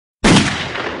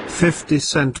50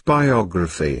 Cent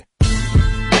biography.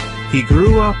 He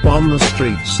grew up on the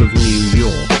streets of New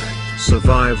York,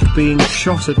 survived being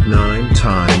shot at 9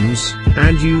 times,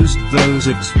 and used those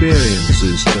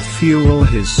experiences to fuel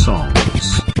his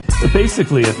songs. But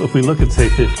basically, if we look at, say,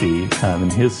 50, in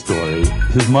his story,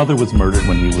 his mother was murdered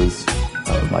when he was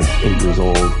like 8 years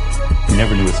old. He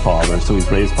never knew his father, so he's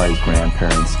raised by his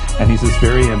grandparents, and he's this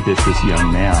very ambitious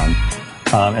young man.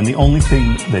 And the only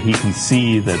thing that he can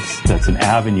see that's an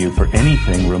avenue for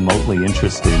anything remotely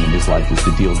interesting in his life is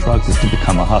to deal drugs, is to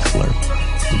become a hustler.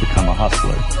 To become a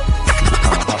hustler.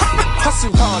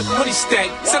 Hustle hard, money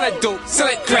stack, sell that dope, sell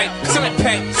that crack, sell that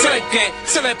pack, sell that gang,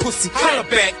 sell that pussy, holla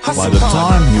back. By the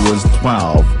time he was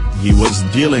 12, he was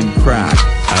dealing crack.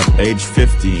 At age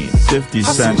 15, 50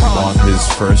 Cent bought his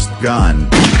first gun,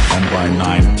 and by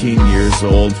 19 years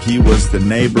old he was the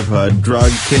neighborhood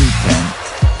drug kingpin.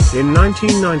 In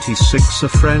 1996, a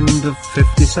friend of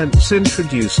 50 Cent's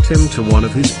introduced him to one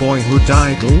of his boyhood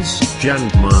idols, Jam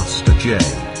Master Jay.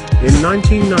 In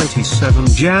 1997,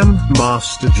 Jam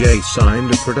Master Jay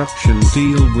signed a production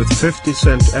deal with 50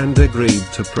 Cent and agreed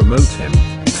to promote him.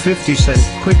 50 Cent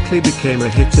quickly became a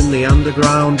hit in the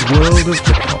underground world of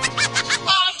hip-hop.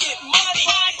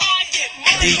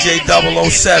 DJ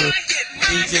 007.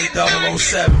 DJ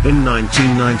 007. In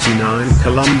 1999,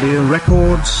 Columbia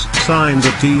Records signed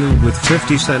a deal with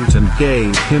 50 Cent and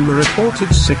gave him a reported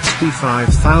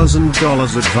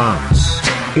 $65,000 advance.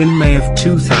 In May of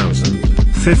 2000,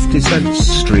 50 Cent's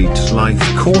street life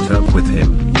caught up with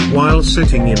him. While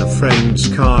sitting in a friend's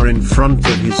car in front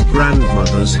of his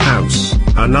grandmother's house,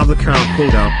 another car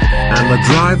pulled up, and the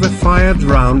driver fired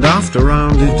round after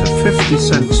round into 50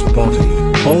 Cent's body.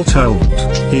 All told,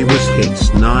 he was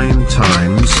hit 9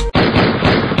 times.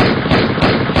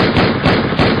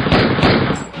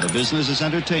 The business is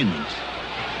entertainment,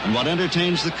 and what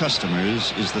entertains the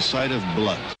customers is the sight of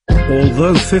blood.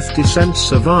 Although 50 Cent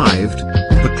survived,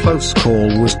 the close call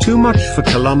was too much for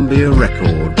Columbia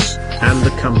Records, and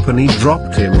the company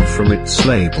dropped him from its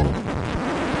label.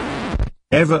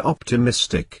 Ever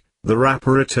optimistic, the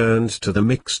rapper returned to the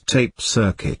mixtape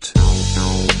circuit.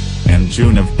 In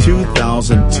June of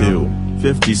 2002,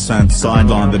 50 Cent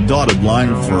signed on the dotted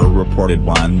line for a reported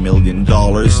 $1 million,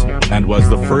 and was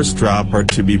the first rapper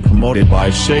to be promoted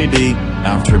by Shady,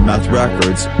 Aftermath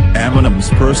Records, Eminem's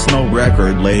personal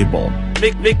record label.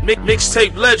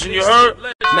 Mixtape legend, you heard?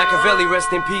 Machiavelli,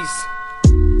 rest in peace.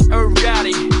 Irv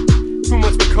Gotti, too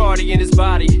much Bacardi in his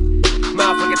body.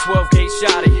 Mouth like a 12K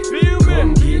shotty.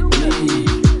 Come get me.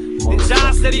 And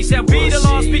John said he shall be the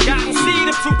lost begotten seed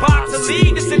of Tupac to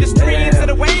lead this industry into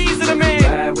the ways of the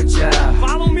man.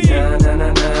 Follow me. Keep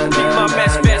my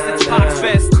best fast at Tupac's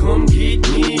fest. Come get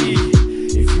me.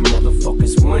 If you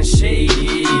motherfuckers want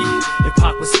shady, if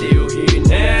Pac was still here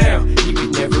now, he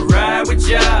would never ride with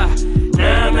ya.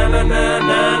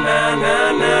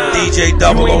 DJ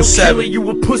 007. You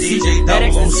a pussy. DJ That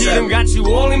ecstasy 007. done got you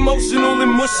all emotional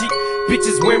and mushy.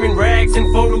 Bitches wearing rags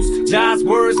and photos, Jai's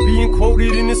words being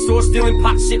quoted in the store, stealing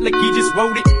pop shit like he just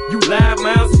wrote it. You loud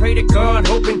mouths, pray to God,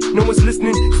 hoping no one's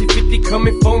listening. See 50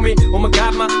 coming for me. Oh my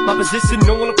God, my position,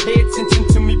 no one will pay attention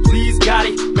to me. Please, God,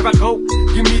 here I go.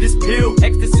 Give me this pill,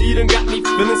 ecstasy done got me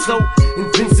feeling so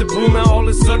invincible. Now all of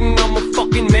a sudden I'm a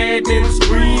fucking madman who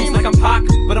screams like I'm Pac,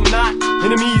 but I'm not.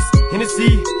 Enemies,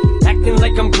 Hennessy, acting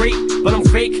like I'm great, but I'm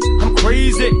fake. I'm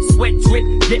crazy. Sweat drip,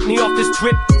 get me off this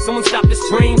trip. Someone stop this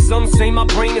train. Some say my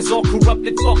brain is all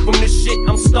corrupted. Fuck from this shit.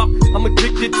 I'm stuck. I'm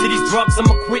addicted to these drugs.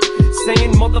 I'ma quit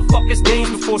saying motherfuckers' names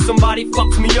before somebody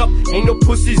fucks me up. Ain't no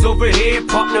pussies over here,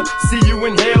 partner. See you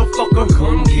in hell, fucker.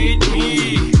 Come get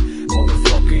me,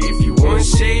 motherfucker. If you want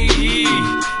shady,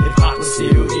 if Pac was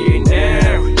still here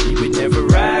now, he would never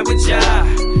ride with ya.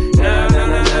 Nah, nah,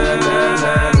 nah, nah, nah,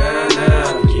 nah, nah,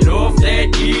 nah. Get off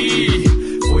that E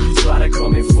before you try to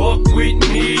come and fuck with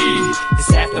me.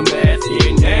 It's aftermath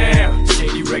here now.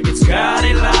 Shady Records got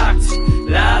it locked.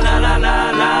 La la la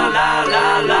la la la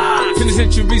la la.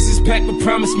 Centuries is packed with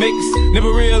promise makers. Never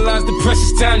realized the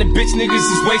precious time that bitch niggas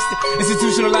is wasted.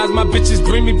 Institutionalized my bitches,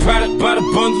 bring me product by the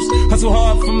bundles. Hustle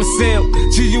hard for my sale.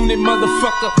 G-Unit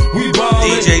motherfucker, we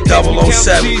ballin'. DJ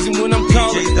 007. When I'm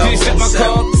calling, DJ 007. my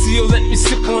call. CEO let me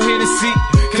sip on Hennessy.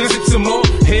 Can I sip some more?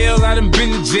 Hell, I done been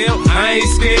to jail. I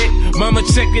ain't scared. Mama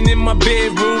checking in my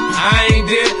bedroom. I ain't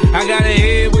there. I got a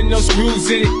head with no screws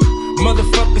in it.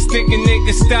 Motherfuckers thinking they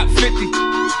can stop 50.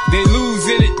 They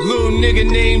losing it. Little nigga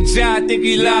named Jai think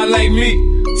he lie like me.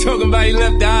 Talking about he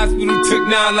left the hospital, took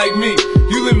 9 like me.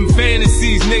 You living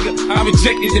fantasies, nigga. I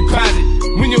reject your deposit.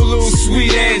 When your little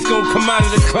sweet ass gon' come out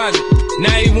of the closet.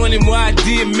 Now he wondering why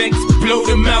DMX blow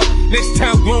them out. Next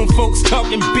time grown folks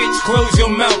talking, bitch, close your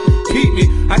mouth. Peep me,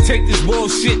 I take this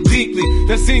world shit deeply.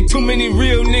 Done seen too many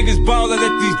real niggas ball, I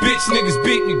let these bitch niggas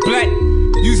beat me. Black,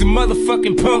 use a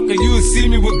motherfucking punk or you will see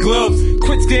me with gloves.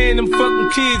 Quit scaring them fucking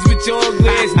kids with your ugly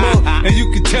ass mouth. And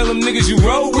you can tell them niggas you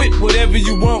roll with whatever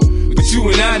you want. But you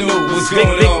and I know what's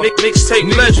going on.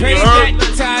 Mixtape legend, you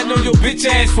heard? Tired on your bitch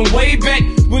ass from way back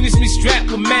when it's me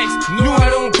strapped with Max. Knew I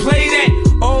don't play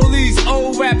that. All these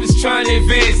old rappers trying to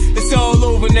advance. It's all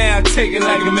over now, take it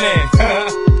like a man.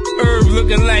 Herb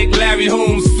looking like Larry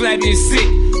Holmes, flabby and sick.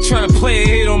 Trying to play a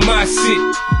hit on my shit.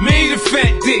 Made a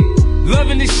fat dick.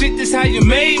 Loving this shit, this how you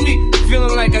made me.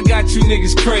 Feeling like I got you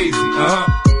niggas crazy.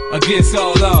 Against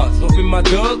all odds. Open my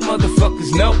dog,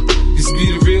 motherfuckers know. This be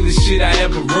the realest shit I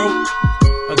ever wrote.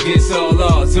 Against all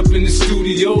odds. Up in the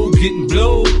studio, getting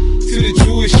blowed. To the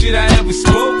truest shit I ever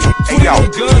spoke. Hey yo,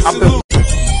 I'm the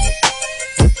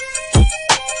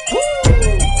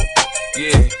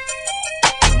yeah.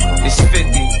 It's 50,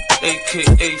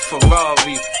 aka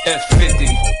Ferrari F50.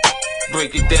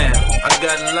 Break it down. I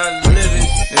got a lot of living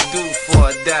to do before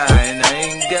I die, and I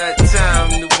ain't got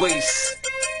time to waste.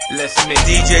 Let's make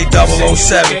DJ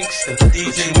 007.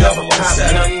 DJ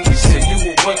 007. You said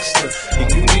you a gangster,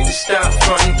 and you need to stop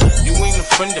fronting. You ain't a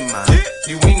friend of mine.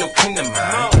 You ain't no kin of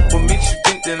mine. What makes you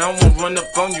think that I won't run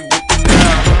up on you with the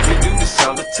knife? We do this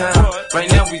all the time. Right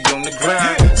now we on the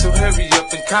grind. So hurry up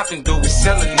and cop and go. We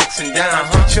selling nicks and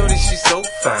dimes. Shorty, she's so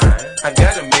fine. I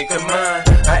gotta make her mine.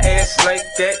 I ass like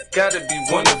that, gotta be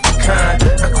one of a kind.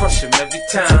 I crush him every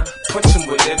time, punch him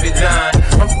with every line.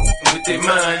 I'm with their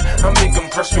mind, I make them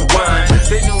press rewind.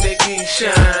 They know they can't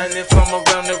shine if I'm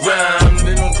around the rhyme.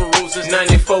 Been on peruse since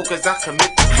 94 cause I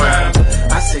commit the crime.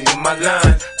 I say in my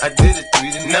line, I did it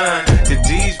 3 to 9. The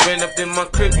D's ran up in my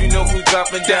crib, you know who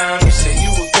dropping down. You say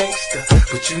you a gangster,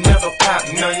 but you never pop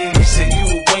nothing. You say you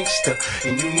a wankster,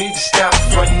 and you need to stop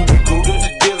frontin'. You go to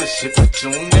the dealership, but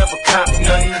you don't never cop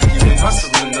nothing. You been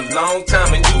hustling a long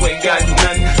time and you ain't got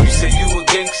nothing. You say you a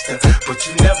gangster, but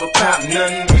you never pop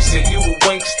nothing. You say you a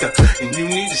wankster, and you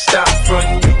need to stop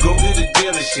frontin'. You go to the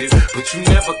dealership, but you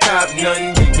never cop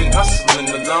nothing. You been hustling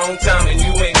a long time and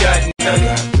you ain't got nothing.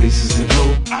 I got places to go,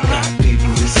 I got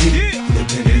people to see. The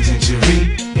penitentiary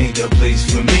ain't the place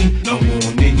for me. No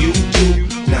more than you do,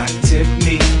 not tip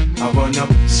me. I run up,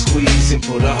 squeeze and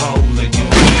put a hole in you.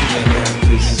 I got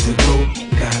places to go,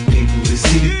 got people to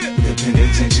see. The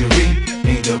penitentiary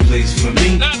ain't the place for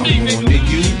me. I'm more than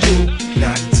you do,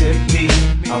 not tip me.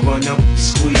 I run up,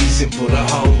 squeeze and put a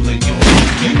hole in you.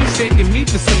 You mistaken me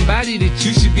for somebody that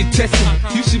you should be testing.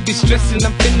 You should be stressing.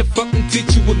 I'm finna fucking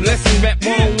teach you a lesson. Rap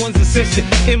one-on-ones in session.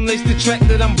 Emulates the track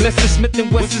that I'm blessing. Smith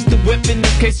 & West is the weapon.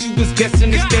 In case you was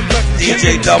guessing, it's that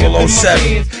DJ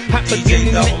 007. Hot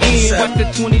beginning to end. Watch the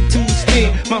 22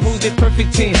 spin. My whole day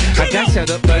perfect 10. I got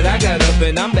shut up, but I got up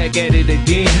and I'm back at it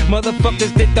again.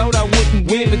 Motherfuckers that thought I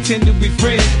wouldn't win, pretend to be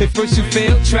friends. At first you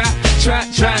failed, try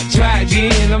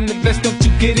again. I'm the best, don't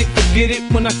you get it? Forget it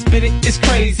when I spit it, it's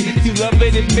crazy. You love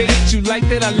it, admit it. You like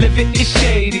that I live it, it's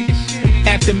shady.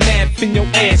 Aftermath in your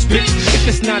ass, bitch. If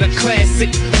it's not a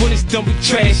classic, when it's done we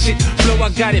trash it. Flow, I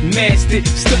got it mastered.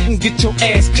 Stunt and get your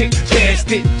ass kicked,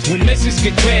 bastard. When messages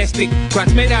get drastic,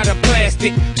 crotch made out of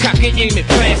plastic. Cock and aim it,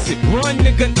 blast it. Run,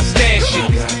 nigga, I stash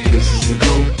it. Got places to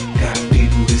go, got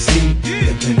people to see.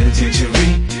 The penitentiary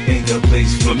ain't the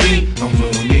place for me. I'm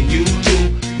more than you do,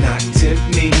 not tip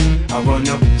me. I run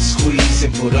up, squeeze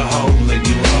and put a hole in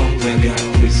you. I got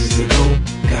places to go,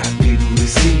 got people to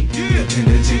see. The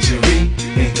penitentiary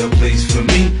ain't the place for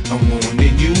me. I'm more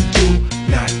than you do,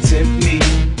 not tip me.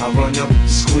 I run up,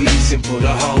 squeeze and put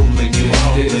a hole in you.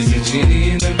 There's a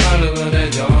genie in the bottle of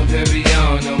that Dom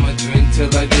Perignon. I'ma drink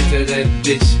till I get to that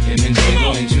bitch. And then they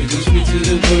gon' introduce me to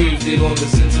the birds. They gon'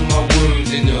 listen to my words.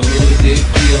 In the hood, they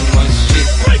feel my shit.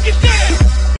 Break it down!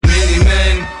 Many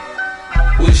men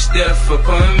wish death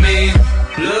upon me.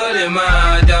 Blood in my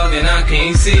eye, dog, and I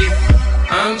can't see.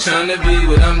 I'm tryna be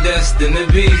what I'm destined to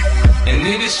be. And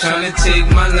niggas tryna take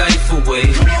my life away.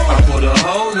 I put a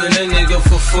hole in a nigga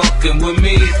for fucking with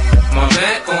me. My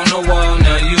back on the wall,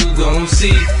 now you gon'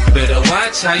 see. Better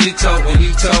watch how you talk when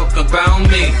you talk about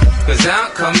me. Cause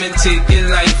I'll come and take your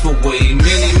life away.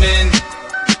 Many men,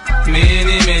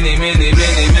 many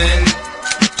men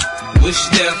wish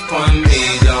death on me,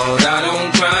 dawg. I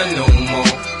don't cry no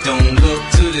more. Don't look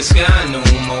to the sky no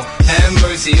more. Have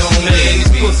mercy on me. These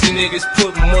pussy niggas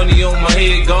put money on my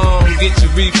head. Gone, get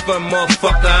your refund,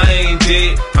 motherfucker. I ain't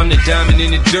dead. I'm the diamond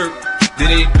in the dirt that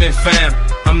ain't been found.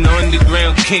 I'm the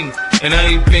underground king. and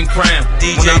I ain't been crowned.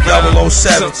 DJ When I rhyme,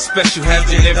 007. something special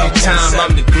happen every time.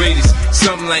 I'm the greatest.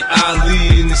 Something like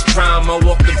Ali in his prime. I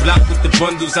walk the block with the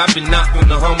bundles. I've been knocked on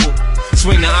the humble.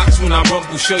 Swing the ox when I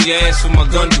rumble. Show your ass with my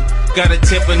gun do. Got a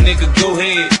temper, nigga, go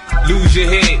ahead. Lose your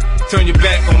head. Turn your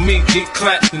back on me, get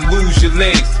clapped and lose your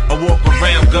legs. I walk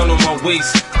around, gun on my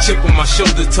waist, chip on my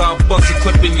shoulder, till I bust a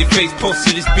clip in your face. Post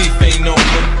to this beef ain't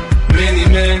over. Many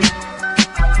men,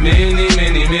 many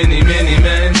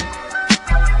men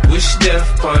wish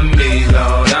death upon me,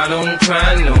 Lord. I don't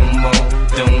cry no more.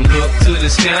 Don't look to the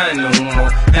sky no more.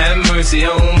 Have mercy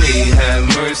on me, have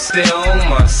mercy on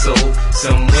my soul.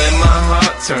 Somewhere my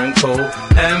heart turned cold.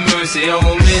 Have mercy on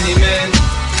many men.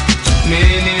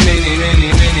 Many men.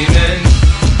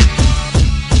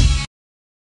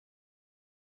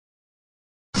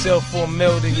 Sell for $1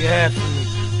 million, you have for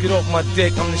me. Get off my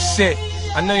dick, I'm the shit.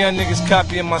 I know y'all niggas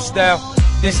copying my style.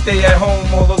 They stay at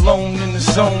home all alone in the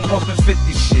zone, bumping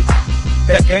 50 shit.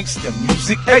 That gangsta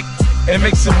music, hey, it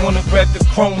makes them wanna grab the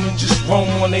chrome and just roam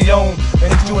on their own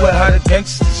and do it how the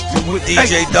gangsters do it.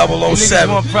 DJ 007. Niggas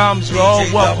want problems, you're all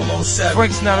welcome. 007.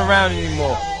 Frank's not around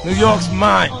anymore. New York's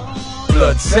mine.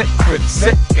 Blood set, grip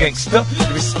set, gangsta.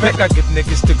 Respect, I give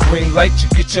niggas the green light. You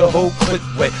get your whole clip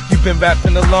wet. You been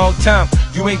rapping a long time.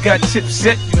 You ain't got chips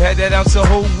yet. You had that ounce a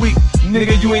whole week.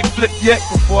 Nigga, you ain't flipped yet.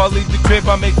 Before I leave the crib,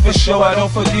 I make for sure I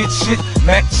don't forget shit.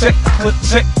 Mac check, clip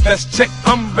check, best check.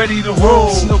 I'm ready to roll.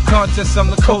 It's no contest, I'm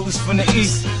the coldest from the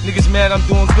east. Niggas mad I'm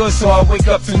doing good, so I wake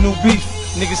up to new beef.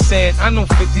 Niggas saying I know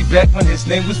 50 back when his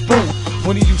name was Boo.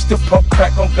 When he used to pump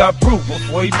crack on God Brew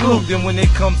before he blew. Then when they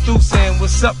come through saying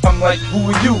what's up, I'm like,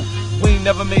 who are you? We ain't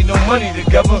never made no money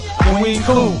together, then we ain't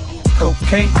cool.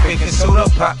 Cocaine, baking soda,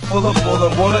 pot full of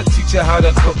boiling water. Teach you how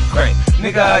to cook crank.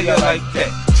 Nigga, how you like that?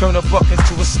 Turn a buck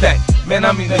into a stack. Man,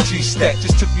 I mean a G-stack.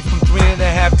 Just took me from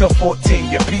 3.5 to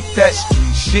 14. You beat that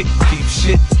street shit, keep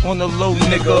shit on the low,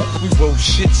 nigga. We roll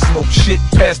shit, smoke shit,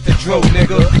 pass the dro,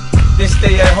 nigga. They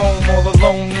stay at home all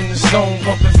alone in the zone,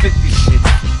 bumping 50 shit.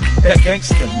 That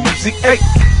gangsta music, hey,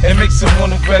 it makes them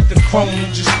wanna grab the chrome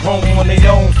and just roam on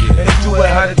their own. And they do it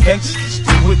how the gangsters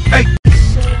do it, hey.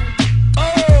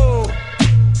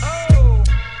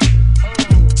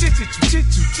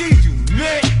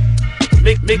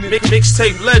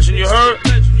 Mixtape legend, you heard?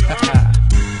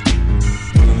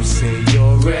 You say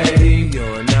you're ready,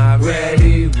 you're not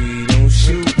ready. We don't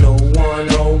shoot no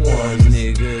one-on-one.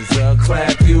 Niggas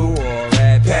clap you or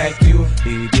pack you.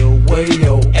 Either way,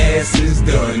 your ass is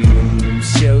done. When them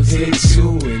shells hit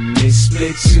you and they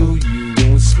split you, you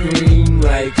gon' scream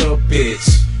like a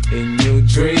bitch. In your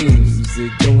dreams,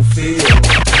 it don't feel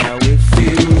how it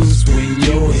feels when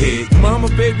you're hit. Mama,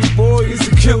 baby boy is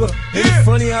a killer. It's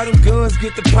funny how them guns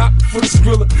get the pop for the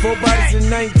skrilla. 4 bodies in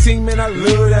 19, man, I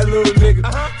love that little nigga.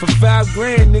 For $5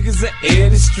 grand, niggas are air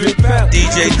to strip out.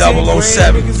 DJ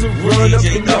 007. Niggas will run up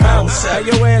in your house. How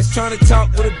your ass trying to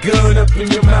talk with a gun up in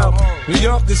your mouth? New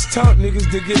York is taught niggas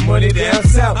to get money down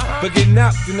south, but get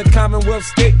knocked in the Commonwealth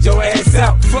state, your ass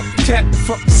out. Fuck the cat,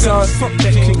 fuck the sauce, fuck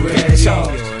that King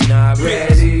Charles. Not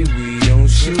ready, we don't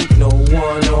shoot no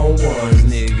one-on-ones.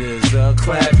 Niggas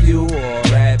clap you or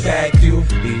pack you.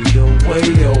 Either way,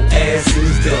 your ass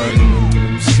is done. When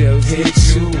them shells hit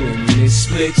you and they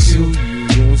split you, you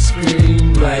gon'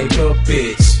 scream like a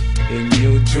bitch. In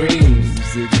your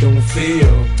dreams, it don't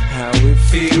feel how it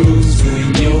feels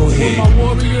when you're hit. When my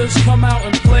warriors come out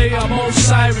and play, I'm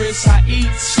Osiris. I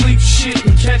eat, sleep, shit,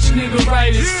 and catch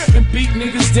niggeritis. And beat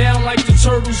niggas down like the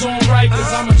turtles on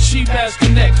Rikers. I'm a cheap ass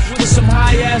connect with some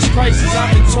high ass prices.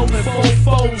 I've been toting 4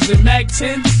 foes and Mac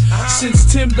 10s since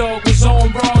Tim Dog was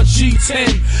on Raw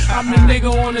G10. I'm the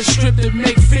nigga on the strip that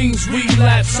make fiends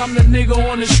relapse. I'm the nigga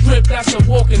on the strip that's a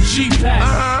walking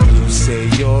G-Pack. You say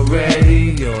you're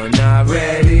ready, you're not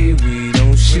ready. We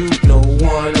don't shoot no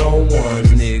one-on-ones.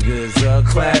 Niggas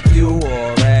clap you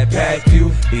or pack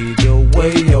you. Either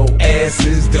way, your ass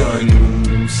is done. When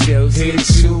them shells hit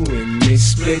you and they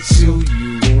split you,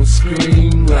 you gon'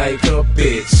 scream like a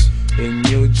bitch. In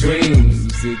your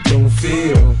dreams, it don't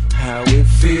feel how it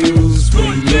feels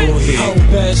when you're hit. I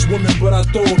don't bash women, but I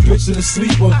throw a bitch in a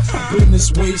sleeper. Been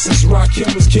this way since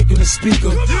Rakim was kicking the speaker.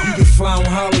 You can fly on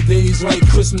holidays like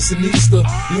Christmas and Easter.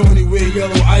 You only wear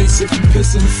yellow ice if you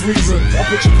piss in the freezer. I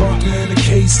put your partner in a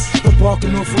case for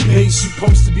barking off a pace. You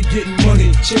supposed to be getting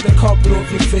money, shake that carpet off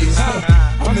your face.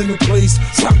 I'm in the place,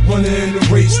 top runner in the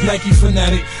race, Nike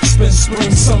fanatic. Spend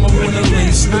spring, summer, winter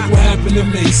lace. Look what happened to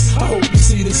Mace. I hope you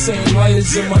see the same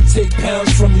lighters in my take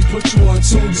pounds from me. Put you on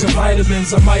tubes and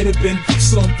vitamins. I might have been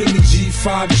slumped in the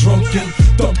G5, drunken,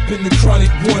 thumping the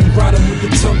chronic one, riding with the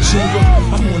tongue chamber.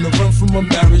 I'm on the run from a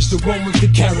marriage, the one with the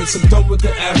carrots. I'm done with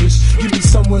the average. Give me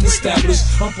someone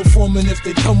established. I'm performing if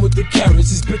they come with the carrots.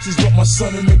 These bitches want my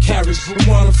son in the carriage. But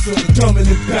while I'm feeling dumb and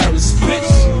embarrassed,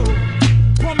 bitch.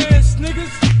 Bum ass niggas.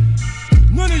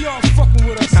 None of y'all fucking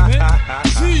with us, man.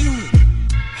 G-Unit.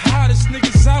 Hottest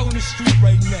niggas out in the street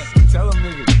right now. Tell them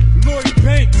niggas. Lloyd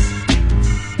Banks.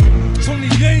 Tony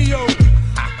Yayo.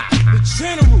 The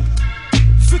General.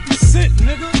 50 Cent,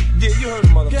 nigga. Yeah, you heard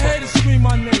him, motherfucker. Go ahead and scream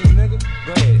my name, nigga.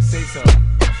 Go ahead, say something.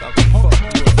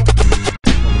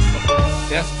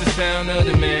 That's the sound of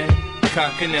the man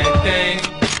cocking that thing,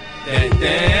 that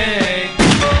thing.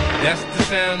 That's the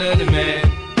sound of the man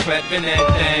clapping that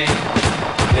thing,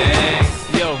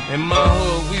 dang. Yo, in my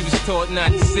hood, we was taught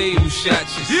not to say who shot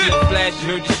you. See the flash, you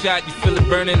heard the shot, you feel it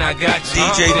burning, I got you.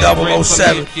 DJ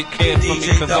 007. If you care for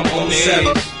me, cause I'm on the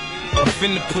edge. I'm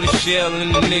finna put a shell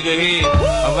in the nigga head.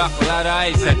 I rock a lot of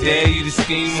ice, I dare you to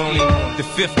scheme on it. The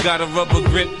fifth got a rubber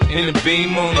grip and a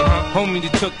beam on it. Homie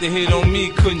that took the hit on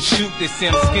me couldn't shoot. They say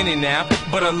I'm skinny now,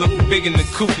 but I look big in the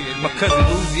coupe. My cousin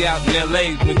Uzi out in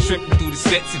LA been tripping through the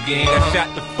sets again. Got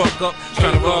shot the fuck up,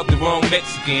 trying to rob the wrong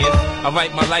Mexicans. I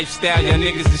write my lifestyle, y'all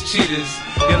niggas is cheaters.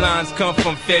 Your lines come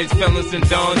from feds, fellas, and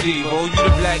Don D. Oh, you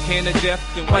the black hand of death,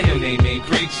 then why your name ain't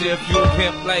Preacher? If you a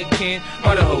pimp like Ken,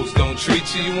 why the hoes don't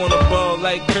treat you? You wanna ball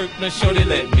like Kirkland, sure they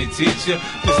let me teach you.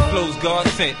 This flow's God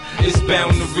sent, it's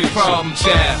bound to reach problem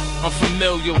child. I'm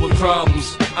familiar with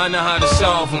problems, I know how to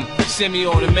solve them.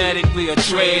 Semi-automatically, a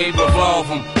trade, revolve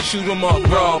them. Shoot them up,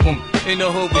 rob them. In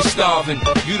the hood we starving.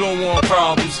 You don't want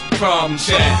problems, problem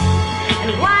child.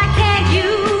 And why can't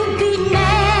you be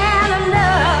man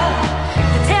enough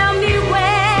to tell me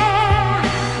where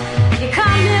you're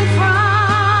coming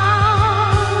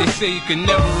from? They say you can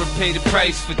never repay the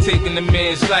price for taking a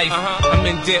man's life. I'm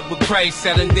in debt with Christ,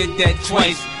 I done did that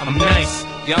twice. I'm nice,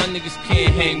 y'all niggas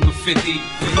can't hang with 50.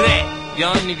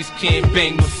 Y'all niggas can't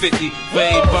bang with 50.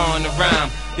 Way bar on the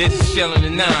rhyme, there's a shell in the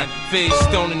 9. Face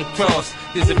stone in the cross,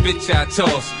 there's a bitch I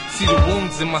toss. See the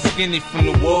wounds in my skinny from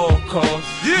the war cause.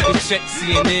 You can check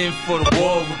CNN for the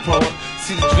war report.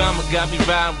 See the drama got me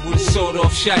riding with a sawed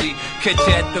off shotty. Catch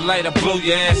you at the light, I blow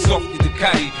your ass off the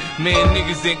Ducati. Man,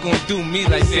 niggas ain't gonna do me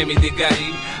like Sammy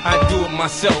Degotti. I do it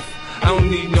myself, I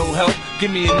don't need no help. Give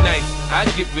me a knife, I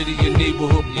get rid of your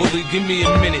neighborhood bully. Give me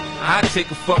a minute, I take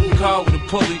a fucking car with a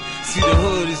pulley. See the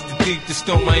hood is the thief that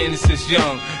stole my innocence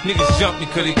young. Niggas jumped me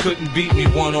cause they couldn't beat me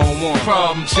one-on-one.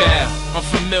 Problem child, I'm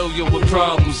familiar with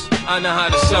problems, I know how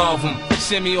to solve them.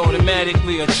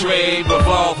 Semi-automatically, a trade,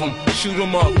 revolve them. Shoot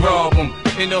them up, rob them.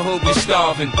 In the hood we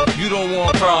starving, you don't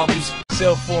want problems.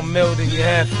 Sell for a meal that you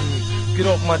have for me. Get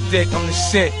off my dick, I'm the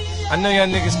shit. I know y'all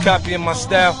niggas copying my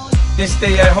style. Then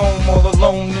stay at home all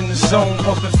alone in the zone,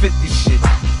 pumping 50 shit.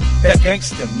 That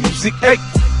gangsta music, hey,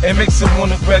 it makes them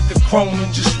wanna grab the chrome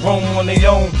and just roam on their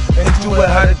own and do it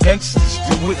how the gangsters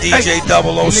do it. DJ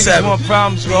 007. Niggas want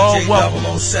problems, we're all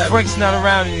welcome. Frank's not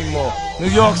around anymore. New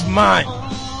York's mine.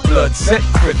 Blood set,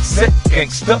 grip set,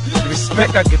 gangsta.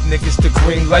 Respect, I give niggas the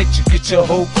green light. You get your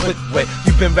whole clip wet.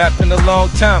 You been rapping a long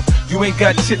time. You ain't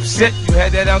got chips yet. You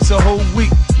had that ounce a whole week.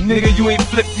 Nigga, you ain't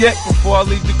flipped yet. Before I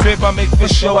leave the crib, I make for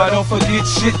sure I don't forget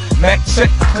shit. Mac check,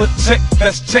 clip check,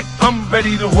 best check. I'm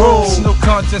ready to roll. It's no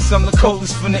contest, I'm the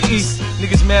coldest from the east.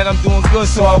 Niggas mad I'm doing good,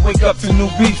 so I wake up to new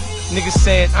beef. Niggas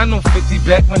saying I know 50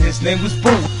 back when his name was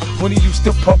Brew. When he used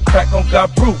to pump crack on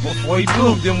God Brew before he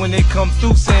blew. Then when they come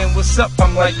through saying what's up,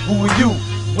 I'm like, who are you?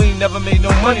 We ain't never made no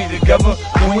money together,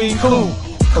 then we ain't cool.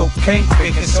 Cocaine,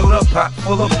 baking soda, pot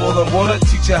full of boiling water.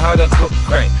 Teach you how to cook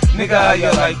crank. Nigga, how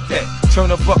you like that? Turn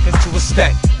a buck into a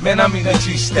stack. Man, I mean a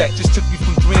G-stack. Just took you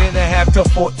from 3.5 to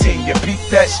 14. You beat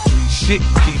that street shit,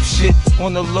 keep shit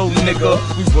on the low, nigga.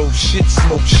 We roll shit,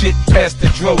 smoke shit, pass the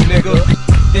dro, nigga.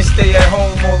 Then stay at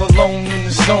home all alone in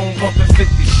the zone, bumping 50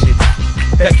 shit.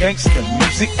 That gangsta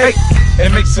music, hey,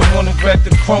 it makes them wanna grab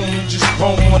the chrome and just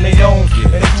roam on their own.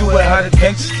 And they do it how the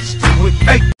gangsters do it,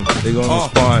 hey. They gonna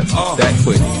respond that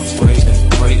quick. Pray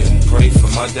and pray and pray for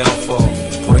my downfall.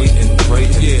 Pray and pray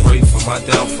and pray for my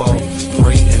downfall.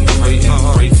 Pray and pray and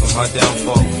pray for my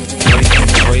downfall. Pray and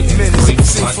pray and pray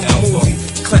for my downfall.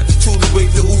 Clap the tool,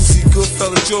 wave the Uzi, good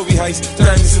fella jewelry heist.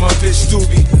 Diamonds in my bitch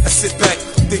doobie. I sit back,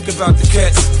 think about the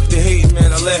cats. They hate,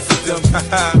 man, I laugh at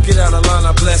them. Get out of line,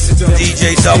 I blasted them.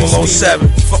 DJ 007.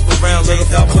 Fuck around, let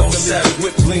them clip them,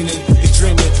 whip leaning. You're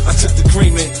dreaming, I took the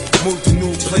creaming. Moved to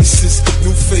new places,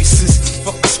 new faces.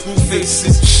 Fuck the screw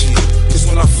faces. Shit, cause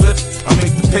when I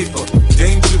paper.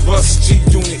 Dangerous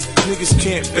G-Unit, niggas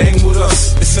can't bang with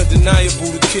us. It's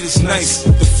undeniable, the kid is nice.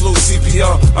 The flow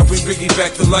CPR, I bring Biggie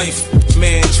back to life.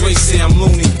 Man, Dre say I'm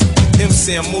loony, him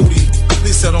say I'm moody. At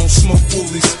least I don't smoke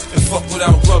woolies and fuck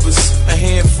without rubbers. A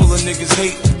handful of niggas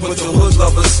hate, but the hood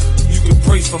lovers. You can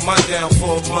pray for my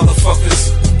downfall,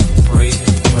 motherfuckers. Pray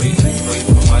and pray and pray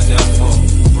for my downfall.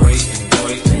 Pray and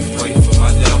pray and pray for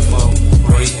my downfall.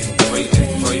 Pray and pray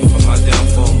and pray for my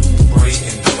downfall. Pray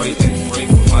and pray and pray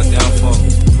for my downfall.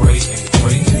 Pray and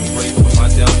pray and pray for my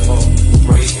downfall.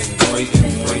 Pray and pray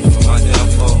and pray for my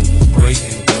downfall. Pray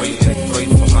and pray and pray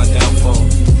for my downfall.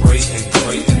 Pray and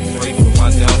pray and pray for my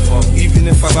downfall. Even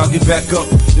if I'll get back up,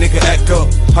 nigga act up.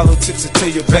 Hollow tips will tear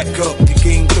your back up. You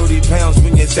gain 30 pounds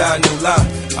when you die, no lie.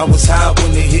 I was high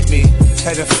when they hit me.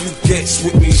 Had a few gets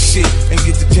with me and shit, and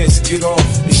get the chance to get off.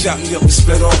 They shot me up and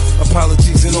split off.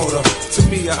 Apologies in order. To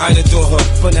me, I adore her,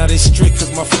 but now they strict, cause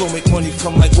my flow make money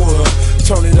come like water.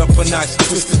 Turn it up a notch,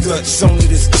 twist the Dutch, zone it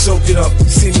is, soak it up.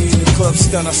 See me in the club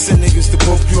stun, I send niggas to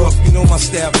poke you up. You know my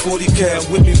style, 40 cal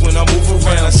with me when I move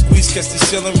around. I squeeze, catch the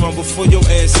shell and run before your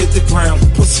ass hit the ground.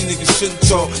 Pussy niggas shouldn't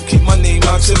talk, keep my name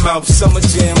out your mouth. Summer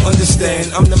jam,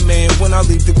 understand, I'm the man when I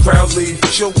leave the crowd leave.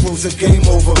 Show close, a game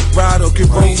over, ride or get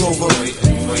rolled over. Pray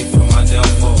and pray for my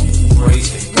downfall. Pray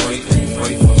and pray and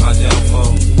pray for my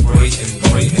downfall. Pray and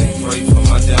pray and pray for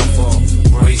my downfall.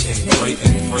 Pray and pray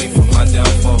and pray for my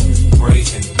downfall. Pray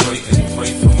and pray and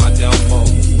pray for my downfall.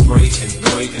 Pray and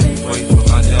pray and pray for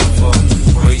my downfall.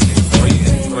 Pray and pray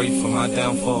and pray for my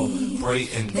downfall. Pray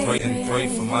and pray and pray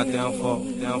for my downfall.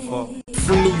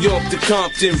 From New York to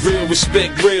Compton, real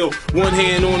respect, real. One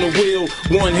hand on the wheel,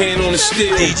 one hand on the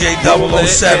steel. DJ OO7.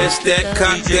 Pass that,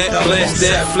 cock that, blast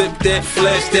that, flip that,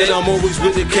 flash that. I'm always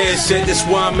with the cash at. That's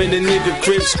why I'm in the nigga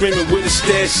crib screaming with a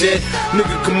stash at.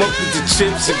 Nigga come up with the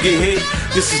chips and get hit.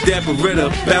 This is that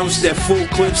Beretta, bounce that full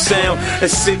clip sound. A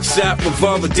 6-shot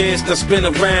revolver dance, I spin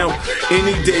around.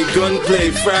 Any day,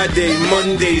 gunplay, Friday,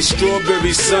 Monday,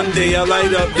 strawberry Sunday. I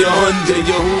light up your Hyundai,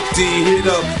 your hoopty, hit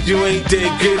up. You ain't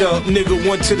dead, get up, nigga.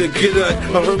 One to the get up.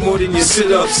 I hurt more than your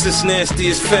sit-ups. This nasty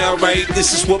is foul, right?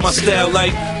 This is what my style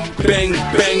like. Bang,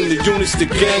 bang, the units, the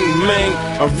gang, man.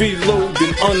 I reload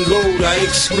and unload, I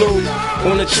explode.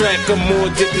 On the track, I'm more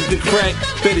addicted than crack.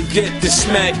 Better get the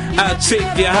smack, I'll take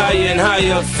you higher and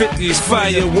higher. 50 is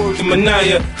fire, word to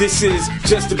Manaya. This is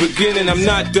just the beginning, I'm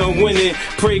not done winning.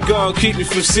 Pray God keep me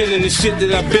from sinning the shit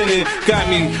that I've been in. Got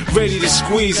me ready to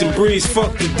squeeze and breeze,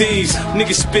 fuck the D's.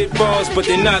 Niggas spit bars, but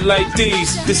they not like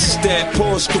these. This is that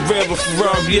Porsche Carrera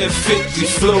Ferrari F50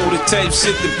 flow. The type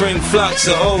shit that bring flocks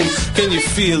of O's. Can you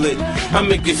feel it? I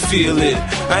make you feel it.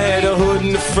 I had a hood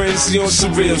and a frenzy on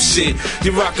some real shit.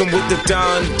 You rockin' with the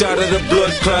Don, dot of the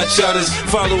blood clot shotters.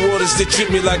 Follow orders that treat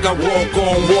me like I walk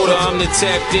on water. I'm the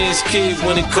tap dance kid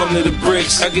when it come to the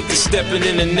bricks. I get to steppin'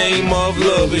 in the name of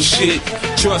love and shit.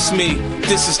 Trust me,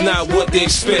 this is not what they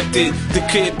expected. The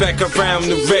kid back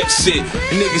around the wreck shit.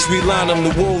 Niggas we line them,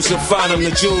 the wolves and find them,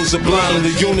 the jewels are blind them.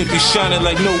 The unit be shining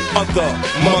like no other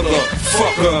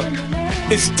motherfucker.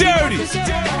 It's dirty.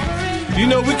 You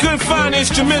know, we couldn't find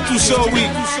instrumentals, so we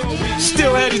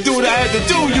still had to do what I had to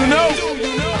do, you know?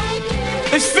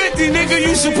 It's 50, nigga,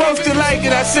 you supposed to like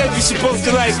it. I said you supposed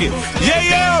to like it. Yeah,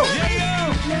 yo!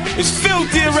 It's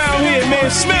filthy around here, man.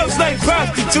 It smells like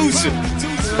prostitution.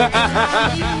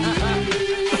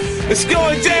 It's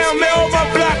going down, man. All my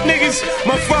block niggas,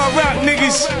 my far rock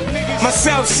niggas, my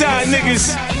south side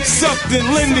niggas, Sufton,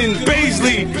 Linden,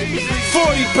 Baisley,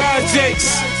 40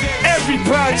 projects. Every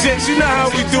project, you know how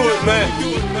we do it, man.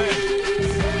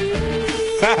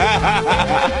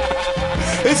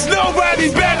 It's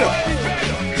nobody better.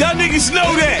 Y'all niggas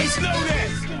know that.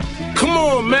 Come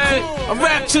on, man. I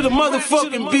rap to the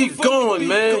motherfucking beat going,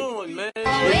 man.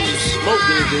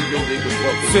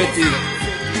 50.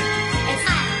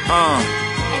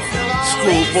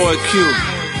 Schoolboy Q.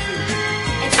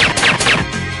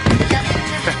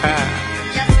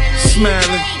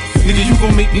 Smiling. Nigga, you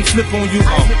gon' make me flip on you.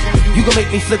 You gon'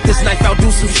 make me flip this knife, I'll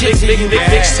do some shit to you.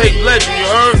 Mixtape legend, you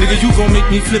heard? Nigga, you gon' make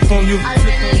me flip on you.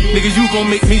 Nigga, you gon'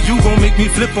 make me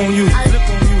flip on you.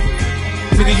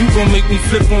 Nigga, you gon' make me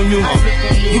flip on you.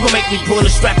 You gon' make me pull the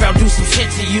strap, I'll do some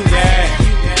shit to you.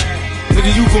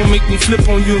 Nigga, you gon' make me flip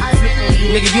on you.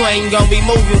 Nigga, you ain't gon' be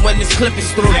moving when this clip is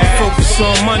through. Focus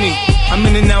on money. I'm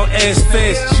in and out ass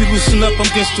fast. She loosen up, I'm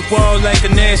against the wall like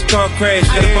a NASCAR crash.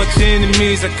 Got a bunch of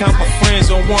enemies, I count my friends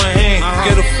on one hand.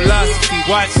 Get a philosophy,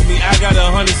 watch me, I got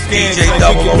 100 scans. DJ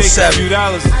like you can make OO7. a few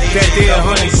dollars, that day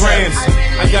 100 grams.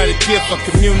 I got a gift, I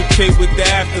communicate with the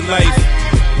afterlife.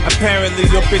 Apparently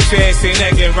your bitch ass ain't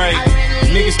acting right.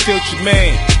 Niggas killed your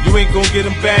man, you ain't gon' get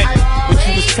him back. But you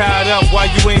you was tied up, why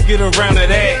you ain't get around to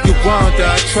that? You wander,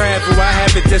 I travel, I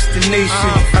have a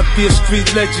destination. I be a street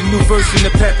legend, new version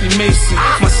of Pappy Mason.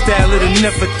 My style, it'll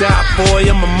never die, boy,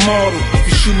 I'm immortal. If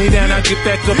you shoot me down, I get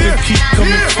back up and keep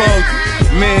coming forward.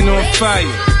 Man on fire,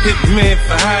 hit man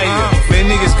for hire. Man,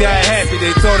 niggas got happy,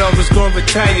 they thought I was gonna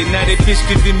retire. Now they bitch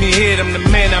giving me head, I'm the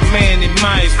man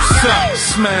admires. What's up?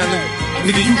 Smiling.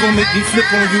 Nigga, you gon' make me flip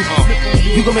on you.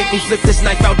 You gon' make me flip this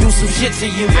knife, I'll do some shit to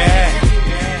you. Yeah.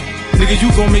 Nigga,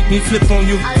 you gon' make me flip on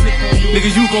you. Nigga,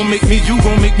 you gon' make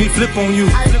me flip on you.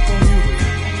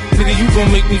 Nigga, you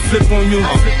gon' make me flip on you.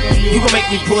 You gon' make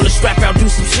me pull the strap out, do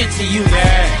some shit to you.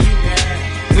 Yeah.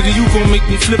 Nigga, you gon' make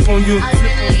me flip on you.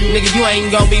 Nigga, you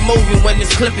ain't gon' be moving when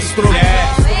this clip is through.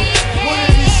 Yeah.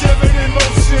 187 in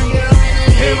motion.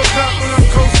 Hammer cop when I'm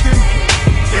coasting.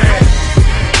 Yeah.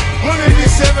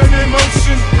 187 in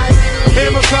motion.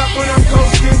 Hammer cop when I'm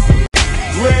coasting.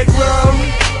 Red rum,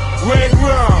 red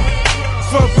rum.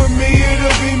 Fuck with me,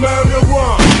 it'll be murder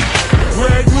one.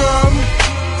 Red rum,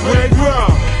 red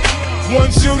rum.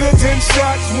 One shooter, 10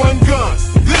 shots, one gun.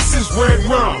 This is red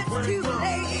rum.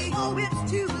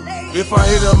 If I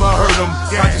hit him, I hurt him.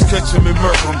 I just catch him and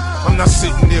murk him. I'm not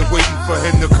sitting there waiting for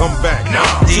him to come back.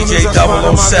 Nah. DJ 007.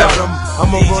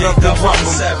 I'ma run up and drop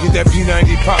him. Get that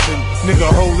P90 poppin',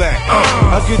 nigga, hold that.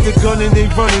 I get the gun and they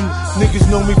running. Niggas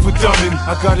know me for dumbing.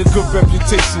 I got a good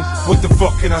reputation. What the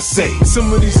fuck can I say? Some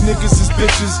of these niggas is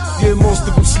bitches. Yeah, most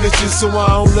of them snitches. So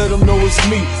I don't let them know it's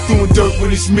me doing dirt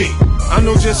when it's me. I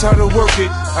know just how to work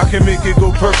it. I can make it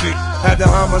go perfect. Had the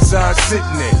homicide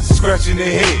sitting there, scratching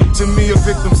their head. To me, a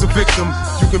victim's a victim.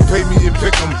 You can pay me and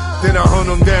pick him. Then I hunt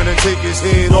him down and take his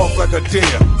head off like a deer.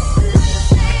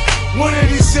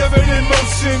 187 in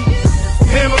motion.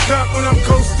 Hammer cop when I'm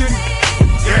coasting.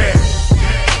 Yeah.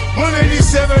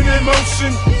 187 in motion.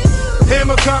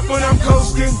 Hammer cop when I'm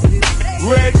coasting.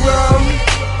 Red rum,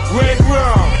 red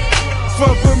rum.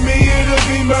 Fuck with me, it'll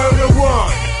be murder one.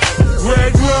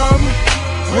 Red rum,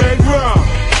 red rum.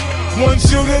 One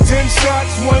shooter, 10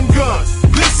 shots, one gun.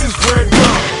 This is red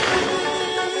rum.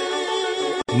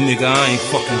 Nigga, I ain't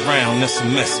fucking around, that's a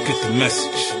mess, get the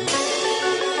message.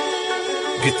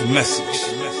 Get the message.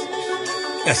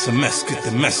 SMS, get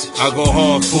the message. I go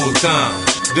hard full time,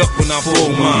 duck when I pull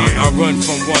mine. I run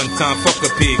from one time, fuck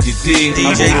a pig, you dig?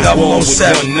 DJ I go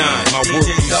 007. with 1-9, my work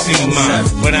you see mine.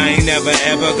 But I ain't never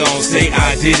ever gonna say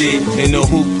I did it. In the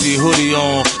hoopty hoodie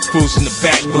on, cruising the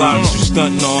back blocks. You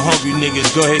stunting on hungry niggas,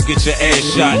 go ahead get your ass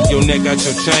shot. Your neck got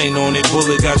your chain on it,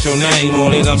 bullet got your name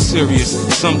on it. I'm serious,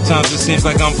 sometimes it seems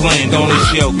like I'm playing. Don't it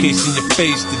shell case in your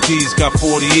face, the D's got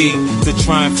 48 to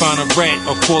try and find a rat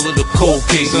or call it a cold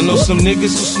case. I know some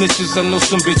niggas who snitches, I know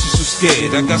some bitches who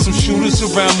scared. I got some shooters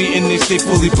around me and they stay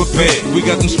fully prepared. We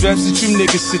got them straps that you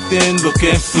niggas sit there and look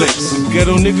at flicks.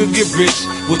 Ghetto nigga get rich,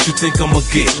 what you think I'ma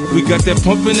get? We got that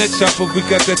pump and that chopper, we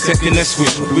got that tech and that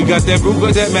switch. We got that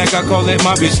Ruger, that Mac, I call that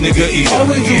my bitch nigga eat. All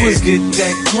we do is get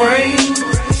that grain.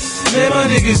 Man, my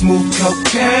niggas move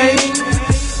cocaine.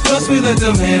 Plus we let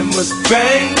them hammers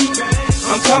bang.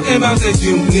 I'm talking about that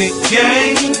unit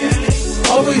gang.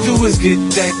 All we do is get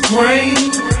that grain.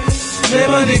 Man,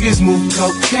 my niggas move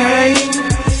cocaine.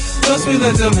 Plus we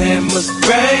let them hammers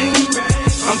bang.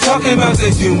 I'm talking about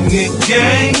that unit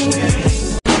gang.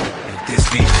 This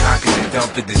beat cocking and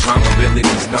dumping, this drama really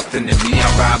means nothing to me. I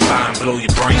ride by and blow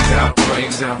your brains out.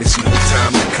 It's no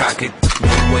time to cock it,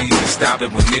 no way to stop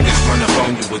it. When niggas run up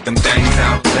on you with them things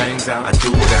out. I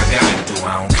do what I gotta do,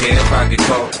 I don't care if I get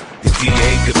caught. The DA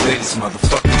could play this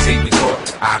motherfucking tape record,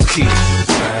 I'll kill you.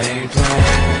 I ain't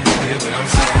playing, hear what I'm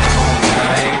saying, homie,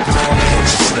 I ain't playing.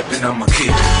 Once you slipping, I'ma kill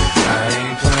you. I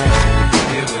ain't playing,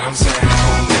 hear what I'm saying,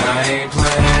 homie, I ain't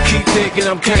playing. Keep thinking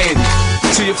I'm candy,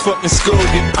 till your fucking skull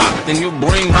get popped, and your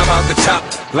brain hop out the top,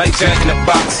 like Jack in the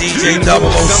Box. DJ 007.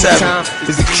 Summertime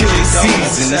is the killing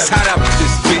season, it's hot out with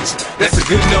this bitch, that's a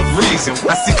good enough reason.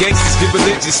 I see gangsters get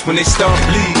religious when they start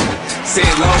bleeding. Say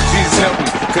Lord Jesus help me,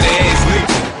 cause they ass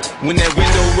leaking. When that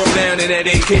window roll down and that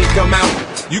AK come out,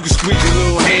 you can squeeze your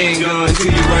little handgun until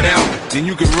you run out. Then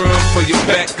you can run for your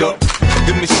backup.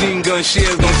 The machine gun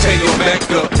shells gon' tear your back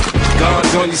up.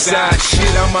 Guards on your side, shit,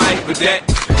 I'm alright with that.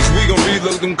 Cause we gon'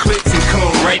 reload them clips and come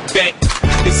right back.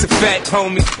 It's a fact,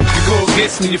 homie. You go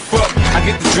against me, you fuck. I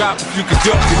get the drop if you can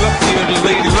duck. You lucky or the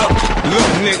lady luck. Look,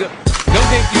 nigga. Don't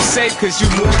think you safe cause you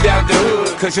moved out the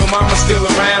hood. Cause your mama's still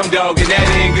around, dog, and that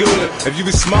ain't good. If you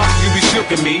was smart, you be shook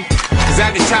at me. Cause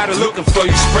I get tired of looking for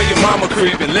you. Spray your mama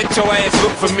crib and let your ass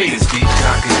look for me. This beat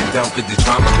cocking and dumping, the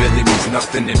drama really means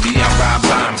nothing to me. I ride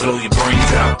by and blow your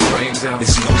brains out.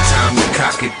 There's no time to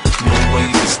cock it, no way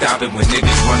to stop it. When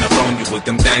niggas run up on you with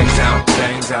them things out.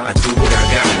 I do what I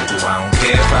gotta do, I don't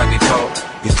care if I get caught.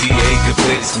 Your DA could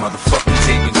play this motherfucking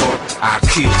tape record, I'll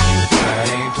kill you. I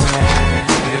ain't playing,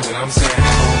 hear what I'm saying,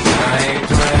 homie, I ain't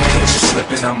playing. Catch you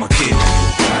slipping, I'ma kill you.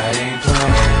 I ain't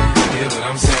playing, hear what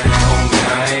I'm saying, homie,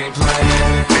 I ain't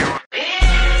playing.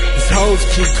 These hoes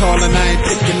keep calling, I ain't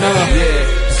picking up.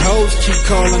 These hoes keep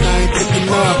calling, I ain't picking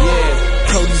up.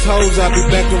 Told these hoes I'll be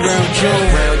back around June.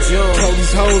 Told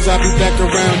these hoes I'll be back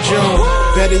around June.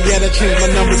 Better yet, I changed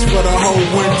my numbers for the whole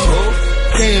winter.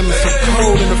 Damn, it's so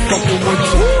cold in the fucking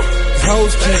winter. These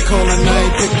hoes keep calling, I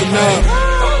ain't picking up.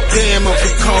 Damn, I'm so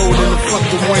cold in the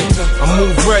fucking winter. I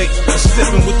move right, I'm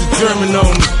stepping with the German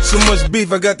on me. So much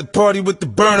beef, I got the party with the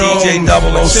burner on me. DJ 007.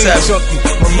 My chain chunky,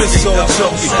 my wrist all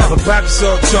chunky, my pockets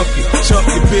all chunky.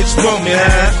 Chunky bitch want me,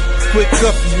 huh? Quick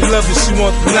cuffy, you love it, she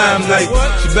want the limelight.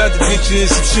 She about to get you in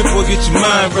some shit, boy, get your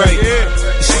mind right.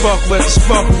 The sparkle at the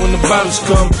sparkle when the bottles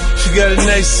come. She got a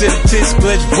nice set of tits,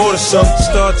 glad you bought her some.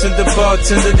 Startender,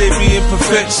 bartender, they be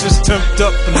imperfections, turned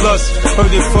up for lust.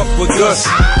 Heard they fuck with Gus.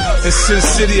 In Sin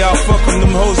City, I'll fuck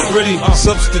them hoes pretty.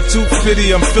 Substitute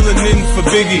fitty, I'm filling in for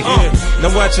Biggie.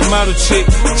 Now watch a model chick,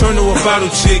 turn to a bottle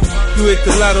chick. You hit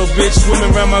the lotto, bitch,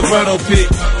 swimming around my grotto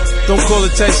pit. Don't call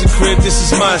it Tyson crib, this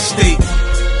is my estate.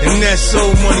 And that's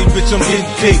soul money, bitch, I'm getting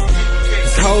cake.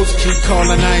 These hoes keep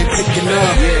calling, I ain't picking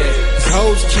up. These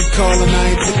hoes keep calling, I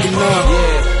ain't picking up.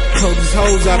 Told these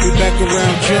hoes I'll be back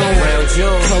around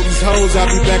June. Told these hoes I'll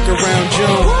be back around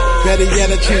June. Better yet,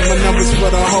 I changed my numbers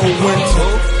for the whole winter.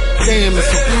 Damn, it's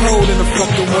so cold in the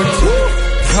fucking winter.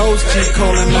 These hoes keep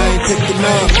calling, I ain't picking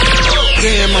up.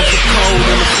 Damn, I'm so cold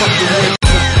in the fucking winter.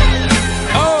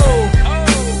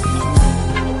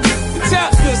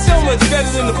 So much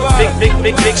better than the bottom.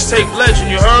 Big mixtape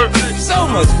legend, you heard? So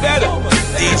much better.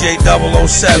 DJ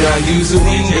 007. I use a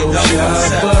window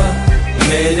shopper.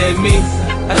 Mad at me,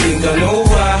 I think I know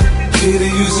why. Shoulda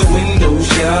use a window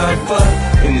shopper.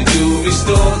 In the jewelry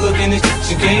store, looking at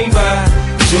shit you can't buy.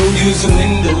 Joe use a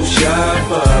window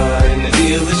shopper. In the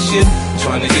dealership,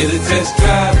 trying to get a test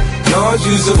drive. Nars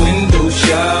use a window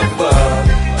shopper.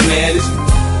 Mad as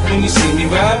when you see me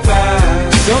ride by.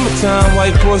 Summertime,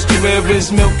 white Porsche, red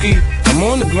wrist, milky. I'm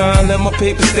on the grind, let my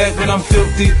paper stack, but I'm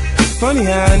filthy. It's funny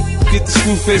how I get the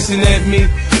screw facing at me.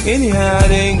 Anyhow,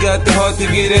 they ain't got the heart to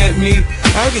get at me.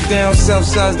 I get down south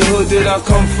side, the hood that I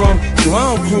come from. So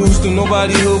I don't cruise through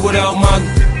nobody hood without my.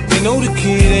 They know the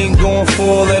kid ain't going for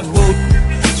all that boot.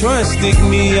 Try and stick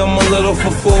me, I'm a little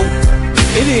for full.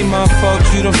 It ain't my fault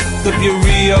you done f***ed up your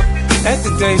re-up. At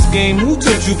the dice game, who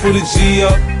told you put a G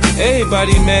up?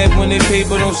 Everybody mad when they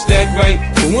paper don't stack right.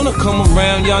 But when I come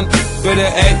around, y'all better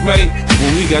act right.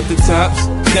 When we got the tops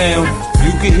down,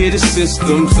 you can hear the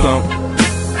system thump.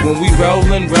 When we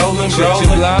rollin', bitch, your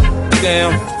block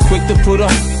down. Quick to put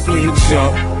a in the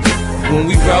jump. When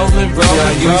we rollin',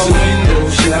 I use a window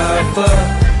shopper.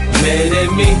 Mad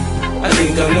at me, I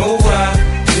think I know why.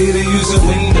 Shoulda use a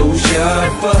window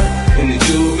shopper. In the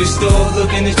jewelry store,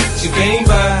 looking at shit you can't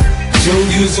buy. Joe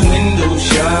use a window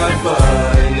shopper.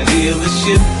 In the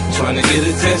dealership, trying to get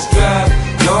a test drive.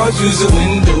 Nars use a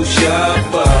window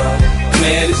shopper.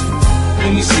 Mad as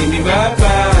when you see me ride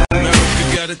by. America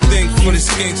got a thing for this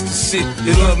gangsta shit.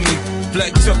 They love me.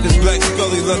 Black Chuckers, Black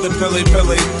Scully, leather Pele.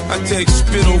 I take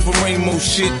spit over rainbow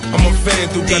shit. I'm a fan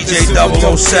through DJ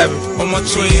 007. On my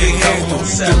tray ain't handle.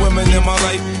 The women in my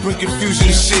life bring confusion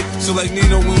and shit. So like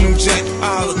Nino and New Jack,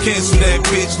 I'll cancel that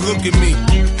bitch. Look at me.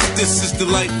 This is the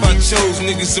life I chose.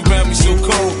 Niggas around me so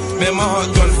cold. Man, my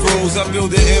heart done froze. I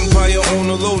build an empire on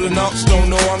a load and ops don't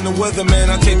know I'm the weatherman.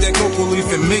 I take that cocoa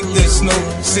leaf and make that snow.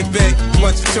 Sit back,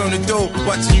 watch it turn the dough.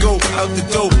 Watch it go out the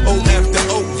door. O after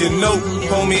O, you know.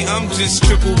 Homie, I'm just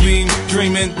triple beam.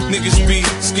 Dreaming, niggas be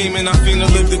scheming. I finna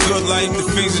live the good life. The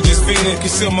fiends are just fiending.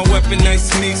 Conceal my weapon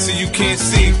nice and neat so you can't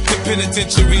see. The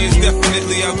penitentiary is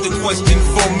definitely out the question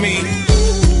for me.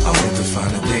 I want to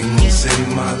find the things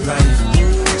in my life.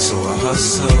 So I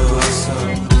hustle,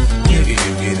 nigga,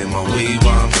 you get in my way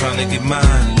while I'm trying to get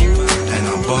mine. And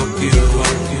I'll buck you.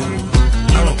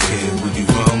 I don't care where you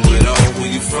from, where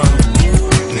you from.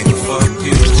 Nigga, fuck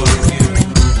you.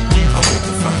 I want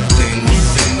to find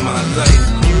things in my life.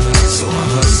 So I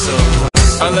hustle.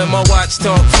 I let my watch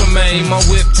talk for me, my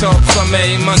whip talk for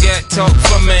me, my gat talk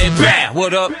for me. Bah!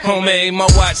 What up, homie? My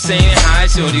watch saying hi,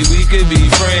 shorty, we could be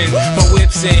friends. My whip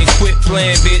saying quit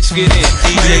playing, bitch, get in.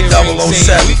 DJ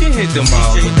 007. We can hit them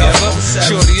all together.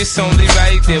 Shorty, it's only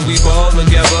right that we ball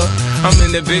together. I'm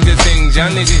in the bigger things,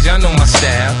 y'all niggas, y'all know my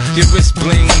style. Your wrist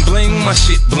bling bling, my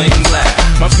shit bling black.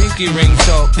 My pinky ring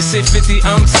talk, it said 50,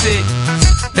 I'm sick.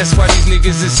 That's why these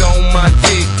niggas is on my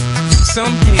dick.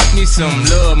 Some hate me, some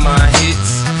love my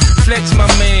hits. Flex my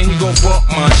man, he gon' walk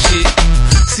my shit.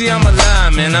 See, I'm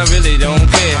alive, man, I really don't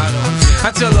care. I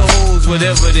tell the hoes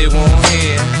whatever they want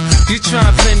hear. You try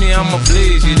to play me, I'ma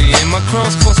blaze you then. My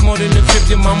cross cost more than the crib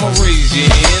your mama raised you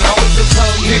in. I was a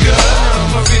poor nigga, now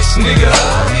I'm a rich nigga.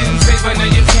 Getting paid right now,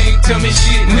 you can't tell me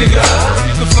shit, nigga.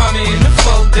 You can find me in the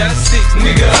 4.6,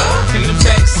 nigga. In the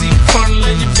backseat,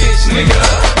 funneling your bitch, nigga.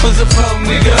 Was a poor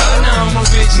nigga, now I'm a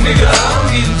rich nigga.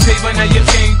 Getting paid right now, you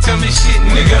can't tell me shit,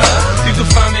 nigga. You can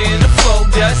find me in the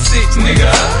 4.6, nigga.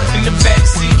 In the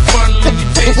backseat, funneling your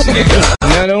bitch, nigga.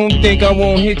 I don't think I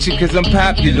won't hit you cause I'm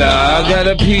popular. I got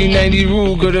a P90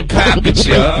 Ruger to pop at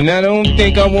ya. And I don't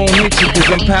think I won't hit you cause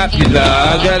I'm popular.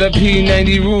 I got a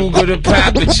P90 Ruger to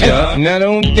pop at ya. And I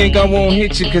don't think I won't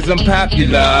hit you cause I'm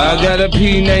popular. I got a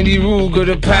P90 Ruger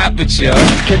to pop at ya.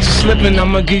 Catch you slipping,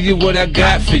 I'ma give you what I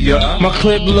got for ya. My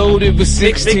clip loaded with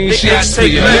 16 shots for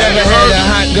ya. Never had a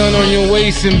hot gun on your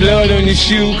waist and blood on your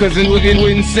shoe cause it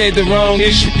wouldn't say the wrong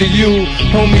shit to you.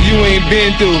 Homie, you ain't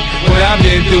been through what I've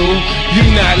been through. You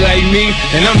not like me,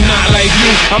 and I'm not like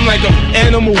you. I'm like an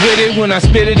animal with it, when I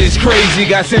spit it, it's crazy.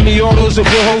 Got semi-autos of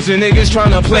hoes and niggas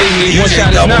tryna play me. One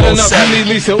shot is not enough, you need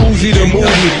Lisa Uzi to move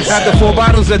me. After 4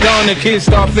 bottles of Dawn, the kids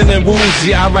start feeling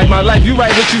woozy. I write my life, you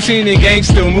write what you seen in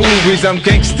gangster movies. I'm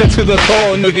gangster to the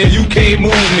core, nigga, you can't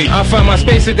move me. I find my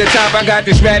space at the top, I got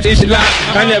this rap ish lock.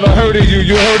 I never heard of you,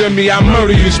 you heard of me, I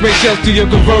murder you. Straight shells to your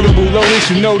convertible, low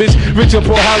issue notice. Rich or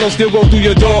poor hollow, still go through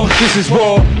your door. This is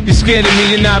raw, you're scared of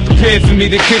me, you're not prepared for me.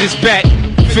 The kid is back,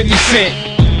 50 Cent.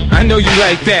 I know you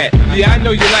like that. Yeah, I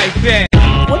know you like that.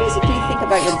 What is it do you think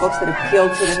about your books that appeal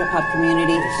to the hip-hop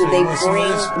community? Do they bring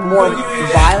more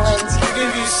violence? Give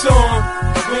you a song,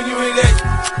 when you hear that,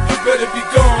 you better be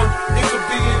gone. It could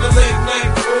be in the late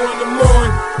night or in the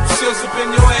morning. Shells up in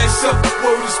your ass up,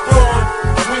 word is born.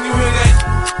 When you hear that,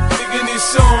 nigga this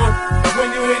song. When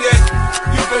you hear that,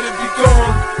 you better be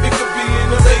gone. It could be in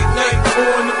the late night or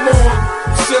in the morning.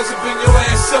 Shells up in your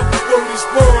ass up, word is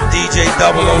born. DJ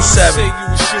 007.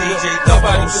 DJ 007.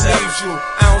 I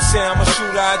don't say I'm a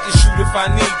shooter, I just shoot if I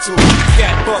need to.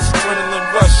 Cat bust, adrenaline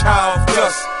rush, high off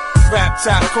dust. Rap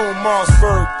top, cool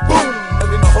Mossberg, boom. I'm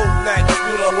in the whole night,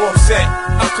 with a horse at.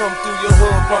 I come through your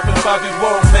hood, bumping Bobby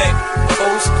Womack.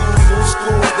 Old school, new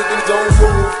school, looking don't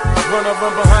move. Run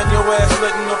behind your ass,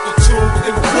 letting up the tube.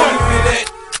 When you hear that,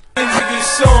 nigga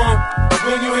song.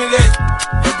 When you hear that,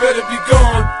 you better be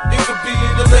gone. It could be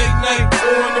in the late night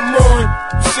or in the morning.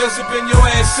 Shells up in your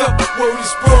ass up, word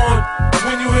is born.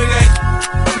 When you hear that,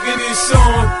 nigga this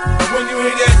song. When you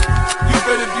hear that, you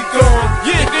better be gone.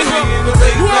 Yeah, nigga, in the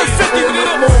late you night heard 50, or in the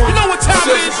nigga. morning. You know what time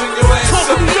it is? Shells up in your ass Talk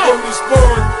up, to New York. word is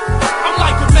born. I'm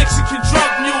like a Mexican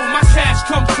drug mule, my cash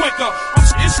come quicker.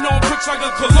 It's known bricks like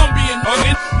a Colombian.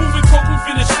 Moving coke with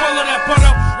Venezuela, that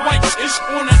butter. White ish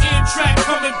on the end track,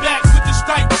 coming back with this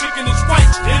tight chicken, this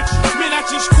white bitch. Man, I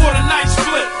just caught a nice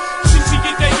flip. She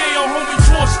get that yayo, homie,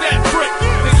 toss that brick.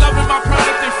 They loving my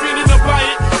product, they feeding to buy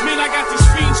it. Man, I got these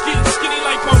fiends getting skinny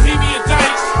like Bohemian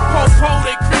Dice. Po,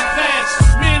 they creep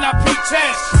past. Man, I peep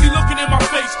task. He looking in my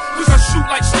face, cause I shoot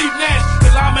like Steve Nash.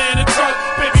 The llama in the truck,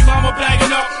 baby mama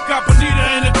bagging up. Got Bonita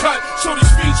in the cut, so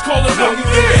these fiends calling up. When you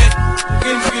hear that,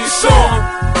 into your song.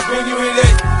 When you hear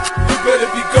that, you better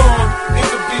be gone. It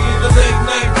could be in the late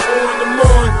night or in the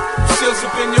morning. Shells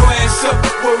up in your ass up,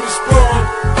 word is born.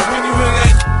 When you hear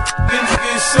that, into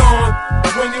your song.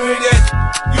 When you hear that,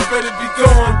 you better be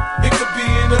gone. It could be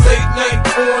in the late night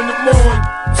or in the morning.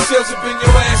 Shells up in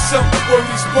your ass up, word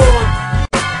is born.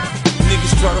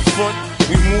 Niggas try to front,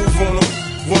 we move on them.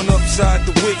 Run upside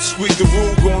the whip, squeeze the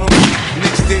rug on them.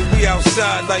 Next day we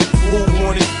outside like who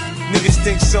want it. Niggas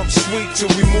think something sweet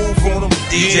till we move on them.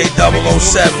 DJ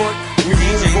 007. We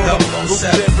move on them. Go to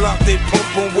that block, they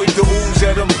pump on, wave the ooze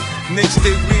at them. Next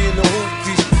day we in the hoop,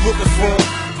 these looking for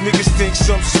them. Niggas think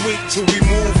something sweet till we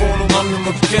move on them. I'm the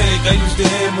mechanic, I used to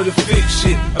hammer the fix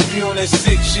shit. I be on that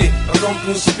sick shit, I come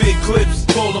through and spit clips.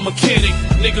 Call a mechanic,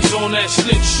 niggas on that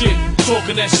slick shit.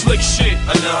 Talking that slick shit.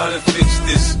 I know how to fix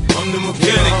this. I'm the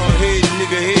mechanic. Head,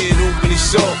 nigga head, open it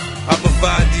soft. I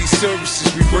provide these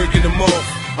services, we breaking them off.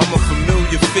 I'm a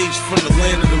familiar face from the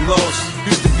land of the lost.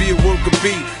 Used to be a worker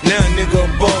bee, now nigga a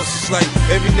boss. It's like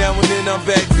every now and then I'm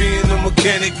back being a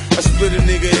mechanic. I split a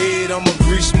nigga head, I'm a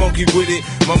grease monkey with it.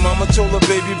 My mama told her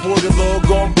baby boy the Lord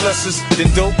gon' bless us. Then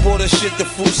dope bought her shit, the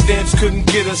food stamps couldn't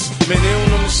get us. Man, they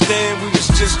don't understand, we was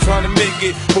just trying to make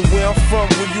it. But where I'm from,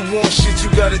 when you want shit, you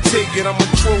gotta take it. I'm a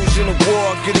Trojan of war,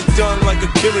 I get it done like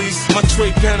Achilles. My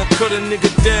tray panel cut a nigga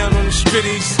down on the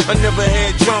stritties. I never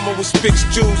had drama with Spix,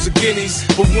 Jews, or Guineas.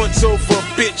 But once over a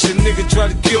bitch, a nigga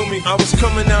tried to kill me. I was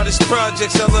coming out as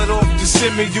projects, I let off the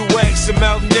semi. You wax them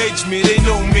out and age me, they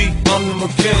know me. I'm the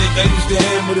mechanic, I use the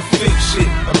hammer to fix shit.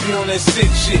 I be on that sick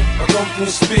shit, I come through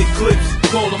and spit clips.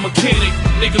 Call a mechanic,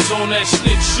 niggas on that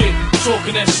slick shit,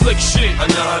 talking that slick shit. I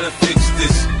know how to fix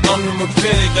this. I'm the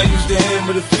mechanic, I use the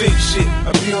hammer to fix shit.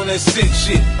 I be on that sick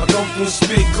shit, I come through and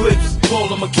spit clips. Call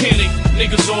a mechanic,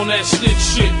 niggas on that slick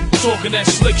shit, talking that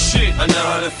slick shit. I know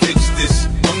how to fix this.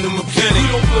 I'm the mechanic.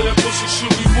 We don't play that pussy shit,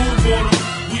 we move on them.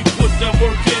 We put that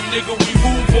work in, nigga, we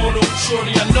move on them.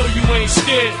 Shorty, I know you ain't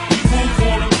scared, we move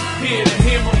on them. Here, the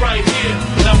hammer right here,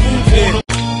 and I move on them.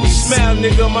 Smile,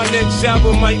 nigga, my next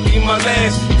album might be my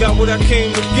last. Got what I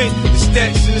came to get, the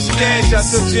stacks and the stash. I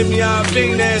took Jimmy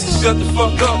Iovine ass to shut the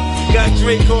fuck up. Got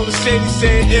Drake on the city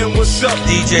saying, M, what's up?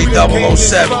 DJ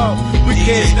 007. We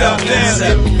can't stop now,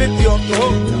 50 off the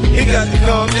hook. He got to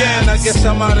calm down, I guess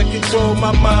I'm out of control.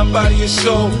 My mind, body, and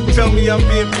soul tell me I'm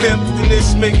being pimped, and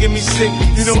this making me sick.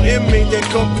 You know, M made that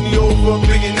company over $1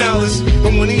 billion.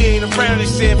 And when he ain't around, they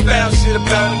saying foul shit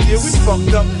about him. Yeah, we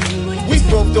fucked up. We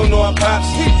both don't know our pops,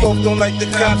 we both don't like the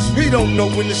cops. We don't know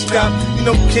when to stop. You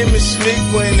know, Kim and Smith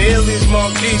were in the aliens,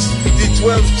 Marquise.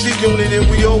 D12's G-Unit and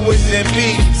we always in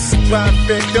beef. Drive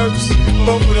fed dirts,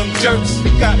 both of them jerks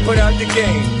got put out the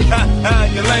game. Ha ha,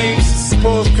 you lames.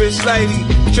 Paul's Chris Lighty,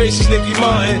 Tracy's Nicky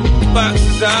Martin,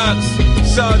 boxes of ox,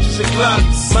 Sargents and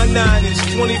Glocks. My 9 is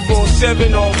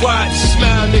 24/7 on watch.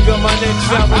 Smile, nigga, my next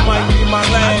album might be my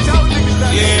last.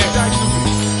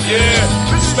 Yeah.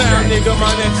 Smile, nigga,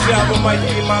 my next album might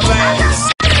be my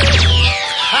last.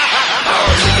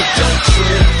 Nigga, don't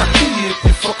trip. I kill you if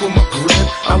you fuck on my grip.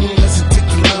 I won't let you take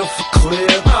your little for clear.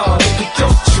 Nigga,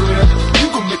 don't trip. You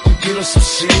gon' make me get on some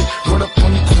shit. Run up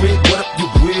on you quick, what up you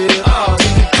with?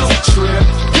 Nigga, don't trip.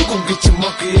 You gon' get your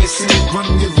monkey ass in it,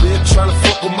 running your lip, tryna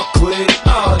fuck on my clip.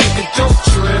 Nigga, don't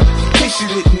trip. In case you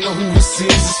didn't know who this is,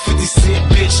 it's 50 Cent,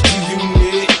 bitch,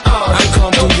 G-Unit. I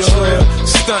come through your hood,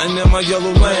 stunting in my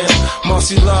yellow lamb.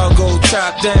 Marcielago,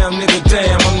 top down, nigga,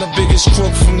 damn. I'm the biggest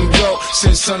crook from New York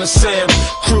since Son of Sam.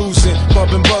 Cruising,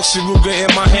 bumping Bucks and Ruger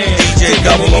in my hand.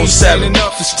 DJ 007.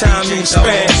 Enough, it's time to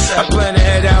expand. I plan to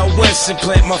head out west and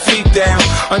plant my feet down.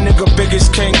 A nigga big as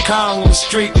King Kong on the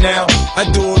street now. I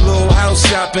do a little house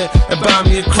shopping and buy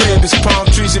me a crib. It's palm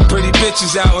trees and pretty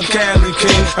bitches out in Cali,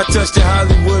 King. I touched the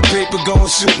Hollywood paper, go and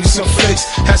shoot me some flicks.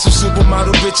 Had some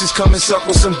supermodel bitches come and suck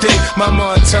with some dick.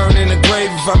 Mama would turn in the grave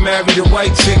if I married a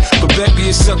white chick. But Becky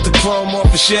is suck the chrome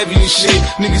off a Chevy and shit.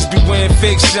 Niggas be wearing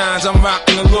fake shines, I'm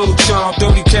rocking a little charm.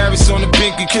 30 carats on the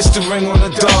pinky, kiss the ring on the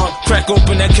dawn. Crack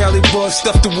open that Cali boy,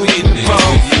 stuff the weed in the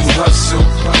bomb. You hustle,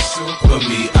 but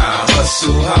me, I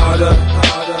hustle harder.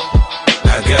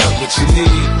 I got what you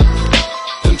need.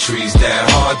 Them trees that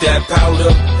hard, that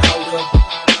powder.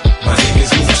 My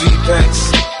niggas move G-Packs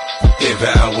every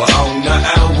hour on the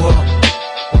hour.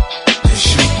 And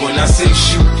shoot when I say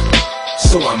shoot.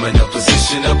 So I'm in a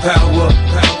position of power.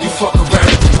 You fuck around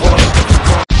if you want.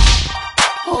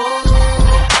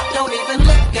 Don't even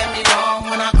look at me wrong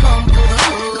when I come through the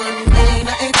hood. Ain't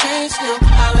nothing changed, still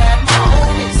I laugh my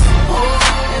homies.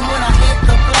 And when I hit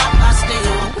the block, I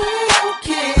still will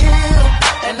kill.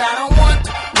 And I don't want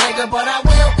to, nigga, but I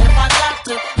will if I got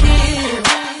to kill.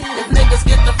 If niggas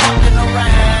get the fucking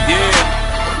around. Yeah.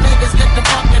 If niggas get the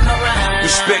fucking around.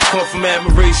 Respect come from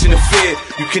admiration and fear.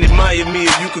 You can admire me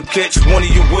if you could catch one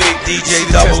of your wig. DJ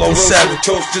 007.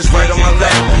 Toasters right on my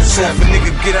lap. So if a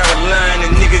nigga get out of line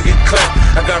and nigga get clapped,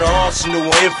 I got an arsenal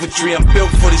of infantry. I'm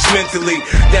built for this mentally.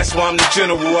 That's why I'm the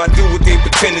general. I do what they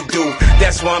pretend to do.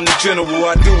 That's why I'm the general.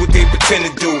 I do what they pretend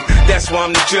to do. That's why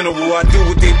I'm the general. I do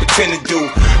what they pretend to do.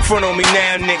 Front on me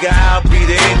now, nigga, I'll be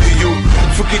the end of you.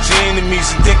 Forget your enemies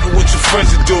and think of what your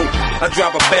friends will do. I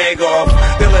drop a bag off,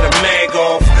 they let a mag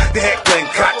off. The heckling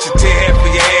caught you, tear half of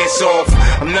your ass off.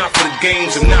 I'm not for the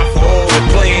games, I'm not for all the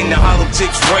playing. The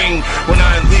politics ring when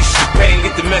I unleash the pain.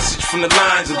 Get the message from the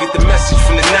lines or get the message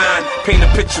from the 9. Paint a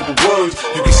picture with words,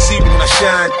 you can see me when I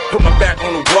shine. Put my back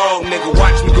on the wall, nigga,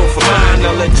 watch me go for mine.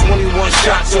 I let 21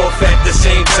 shots off at the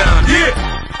same time. Yeah.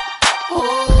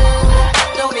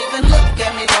 Don't even look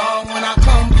at me wrong when I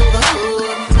come through the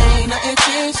hood. Ain't nothing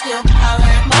changed, still I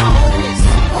laugh my homies.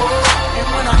 And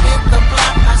when I hit the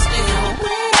block, I still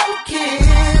will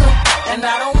kill. And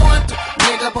I don't want to,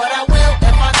 nigga, but I will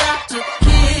if I got to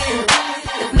kill.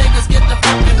 If niggas get the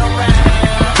fucking around.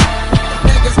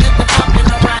 If niggas get the fucking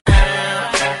around.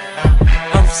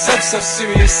 I'm so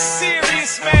serious.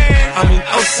 Serious, man. I mean,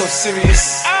 oh so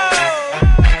serious.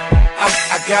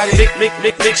 I got it.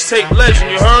 Mixtape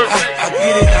legend, you heard? I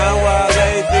get it now while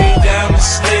everything down the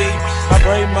sleep. I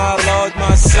pray my Lord,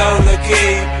 my soul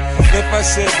again. If I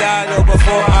should die though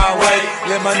before I wait,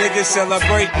 let my niggas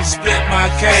celebrate and split my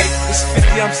cake. It's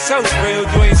 50, I'm so real,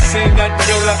 you ain't seen that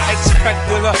dealer. Expect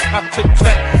dealer, I put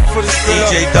cut for the thriller.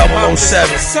 DJ 007.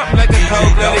 Something like a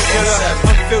cold-blooded killer.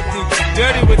 I'm filthy,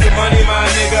 dirty with the money, my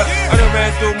nigga. I done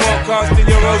ran through more cars than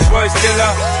your Rolls Royce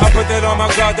dealer. I put that on my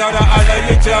goddaughter, I love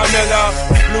you, John Miller.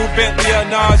 Blue Bentley, a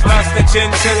Nas, lost the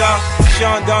chinchilla.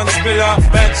 Sean Don Spiller,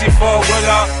 Banshee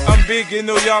 4-wheeler. I'm big in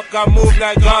New York, I move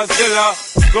like Godzilla.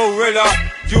 Gorilla,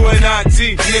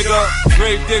 UNIT, nigga.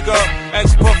 Grave digger,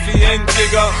 ex-Puffy and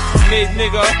Jigger. Made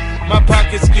nigga, my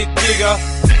pockets get bigger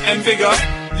and bigger.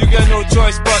 You got no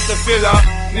choice but to fill up.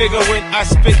 Nigga, when I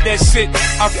spit that shit,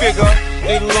 I figure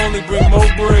it'll only bring more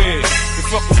bread. You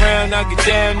fuck around, I get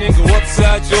down, nigga,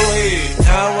 upside your head.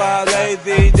 Now I lay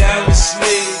thee down to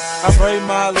sleep. I pray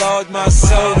my Lord, my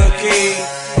soul the key.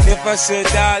 If I should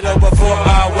die though before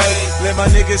I wait, let my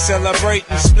niggas celebrate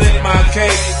and split my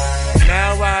cake.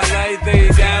 Now I lay thee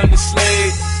down to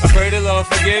sleep. I pray the Lord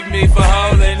forgive me for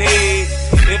holding heat.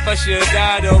 If I should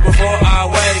die though before I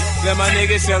wait, let my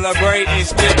niggas celebrate and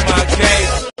split my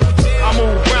cake. I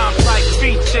move around like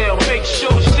retail, make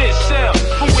sure shit sell.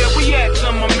 From where we at,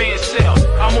 till my man sell.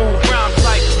 I move around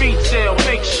like retail,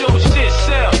 make sure shit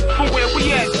sell. From where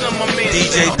we at, till my man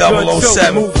DJ sell.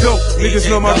 007. Move dope, niggas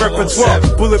know my repertoire.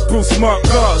 Bulletproof smart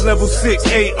car, level 6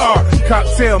 AR.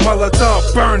 Cocktail,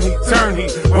 Molotov, burn heat, turn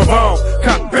heat, revolve.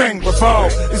 Cock bang,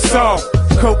 revolve, it's all.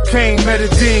 Cocaine,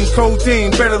 metadine,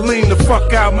 codeine, better lean the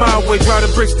fuck out my way. Drive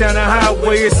the bricks down the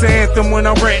highway, it's an anthem when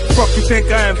I rap. Fuck you think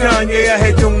I am Kanye, I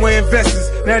had them wearing vests.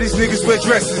 Now these niggas wear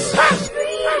dresses.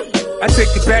 I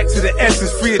take it back to the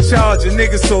essence, free of charge. And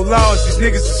niggas so large, these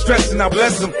niggas are stressing, I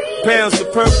bless them. Pounds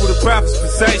of purple, the profits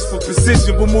precise for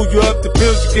precision. We'll move you up the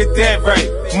pills, you get that right.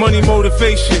 Money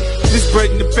motivation, this bread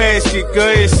in the basket. Go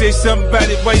ahead, say something about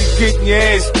it while you getting your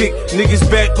ass kicked. Niggas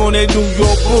back on that New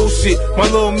York bullshit. My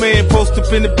little man post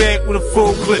up in the back with a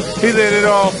full clip. He let it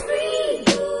off.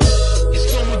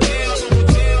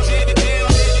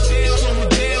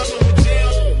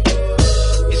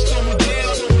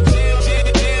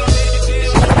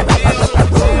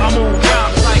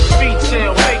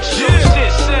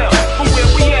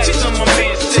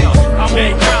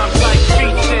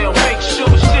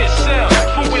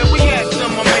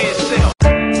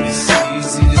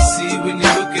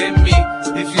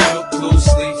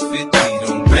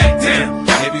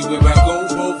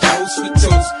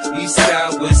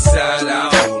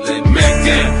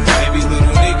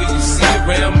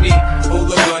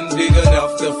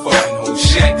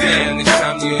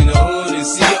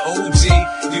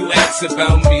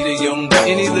 About me, the young boy.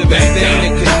 Any living thing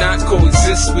that could not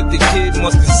coexist with the kid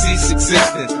must have ceased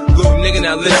existing. Little nigga,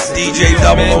 now listen. DJ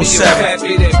 007.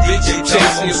 Happy that bitch you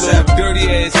chasing your little dirty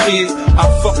ass kid. I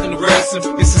fucking race him.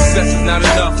 Your success is not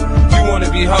enough. You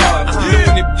wanna be hard.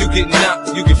 Even if you get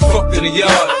knocked, you get fucked in the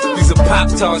yard. These are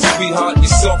Pop-Tarts, sweetheart. You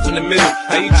soft in the middle.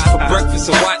 I eat you for breakfast.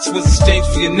 A watch was exchanged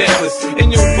for your necklace. And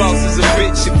your boss is a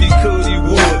bitch. If he could, he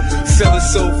would. Sell his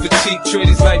soul for cheap. Trade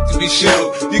his life to be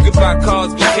sure. You can buy cars,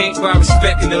 but can't buy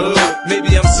respect in the hood.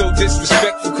 Maybe I'm so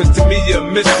disrespectful, cause to me you're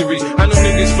a mystery. I know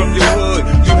niggas from your hood,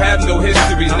 you have no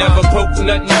history. Never poke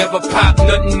nothing, never pop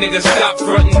nothing, nigga, stop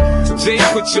frontin'. Jay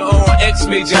put you on, X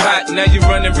made you hot. Now you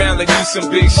running around like you some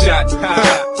big shot.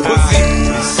 Pussy.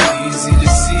 It's easy to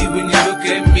see when you look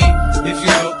at me. If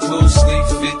you look closely,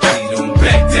 50, don't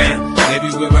back down.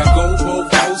 Everywhere I go,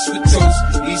 both coast with toast.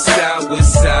 East side,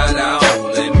 west side, I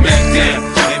hold it back down.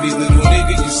 Every little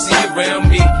nigga you see around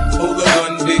me, hold a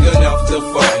gun big enough to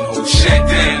fucking hold shit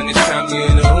down. Next time you're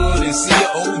in the hood and see an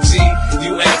OG,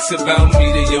 you ask about me,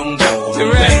 the young boy. The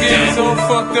rap game's all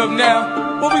fucked up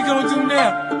now. What we gonna do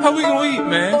now? How we gonna eat,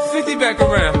 man? 50 back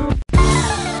around.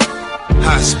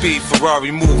 High speed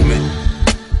Ferrari movement.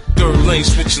 Third lane,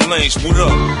 switching lanes, what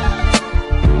up?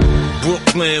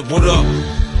 Brooklyn, what up?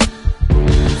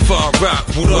 Far Rock,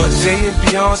 what up? Jay and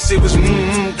Beyonce was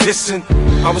kissing.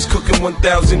 I was cooking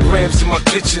 1,000 grams in my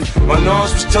kitchen. My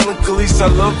nose was telling Khalees I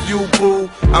love you, boo.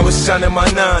 I was shining my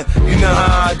 9. You know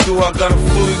how I do. I got a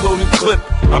fully loaded clip.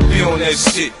 I be on that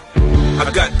shit. I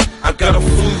got a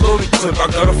fully loaded clip. I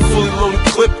got a fully loaded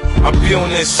clip. I be on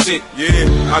that shit.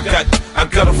 Yeah, I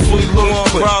got a fully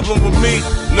loaded clip. Problem with me?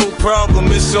 No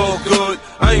problem. It's all good.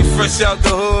 I ain't fresh out the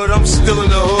hood. I'm still in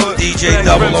the hood. DJ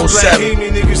 007.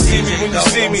 Niggas see me when you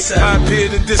see me. I appear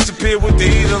to disappear with the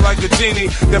heater like a genie.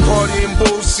 That party and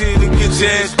bullshit and get your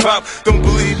ass popped. Don't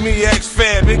believe me? Ask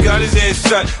Fab. He got his ass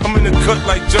shot. I'm in the cut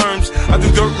like germs. I do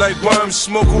dirt like worms.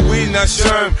 Smoke a weed, not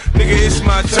sherm. Nigga, it's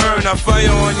my turn. I fire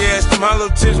on your ass. Them hollow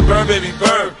tips burn, baby,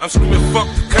 burn. I'm screaming, fuck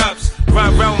the cops.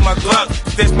 Ride around with my Glock.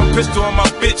 That's my pistol on my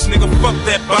bitch, nigga, fuck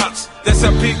that box. That's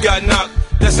how Pete got knocked.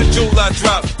 that's a jewel I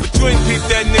drop. But you ain't peep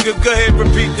that nigga, go ahead,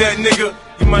 repeat that nigga.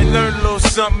 You might learn a little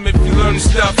something if you learn to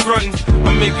stop frontin'.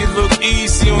 I make it look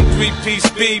easy on 3-piece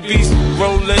BBs.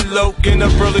 Rollin' low, getting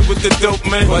up early with the dope,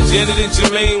 man. While Janet and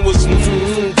Jermaine was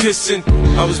kissing,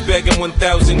 I was bagging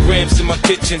 1,000 grams in my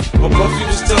kitchen. While Buffy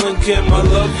was telling Kim, I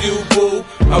love you, boo,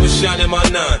 I was shining my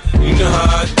 9, you know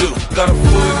how I do. Got a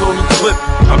fully loaded clip,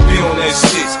 I be on that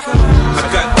shit. I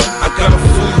got a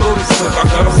fully loaded clip, I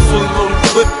got a fully loaded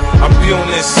clip, I be on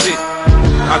that shit.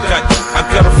 I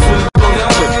got a fully loaded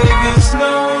clip. Niggas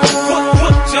know what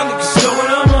y'all niggas know what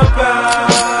I'm about.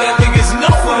 That niggas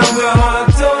know what I'm about.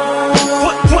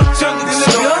 What y'all niggas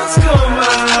know? The guns come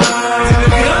out. The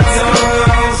guns come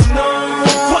out. Niggas know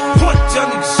what y'all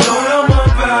niggas know what I'm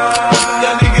about.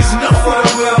 Y'all niggas know what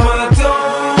I'm about.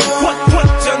 What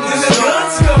y'all niggas know? The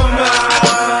guns come out.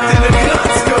 The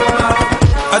guns come out.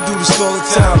 I do this all the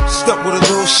time. Stuck with a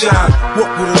little shine,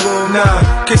 walk with a little 9.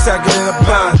 In case I get in a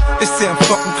bind, they say I'm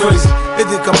fucking crazy. They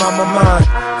think I'm out my mind,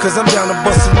 cause I'm down to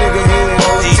bust a nigga head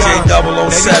all the time.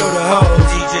 DJ 007. Now you know the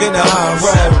hoes, in the high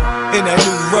road, in that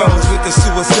new rose with the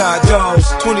suicide doors.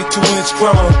 22-inch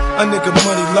chrome, a nigga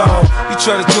money long. You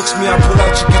try to jukes me, I pull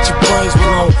out, you get your brains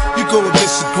blown. You go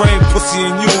against the grain, pussy,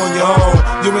 and you on your own.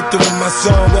 You're entering my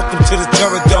zone, welcome to the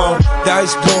Terror Dome. The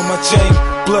ice blowing my chain,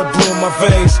 blood blowing my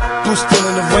veins, blue still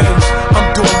in the range. I'm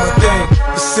doing my thing,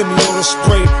 the semi-auto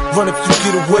spray. Run if you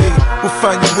get away, we'll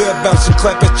find your whereabouts and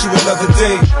clap at you another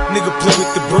day. Nigga play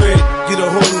with the bread, get a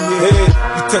hole in your head.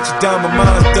 You touch it down my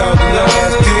mind, dog, and your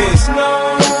ass dead.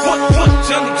 What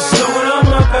y'all niggas know what I'm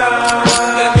about?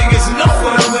 That niggas know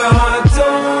what I'm about.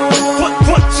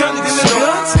 What y'all niggas know? The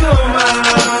guns come out.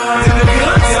 The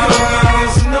guns come out.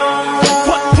 Niggas know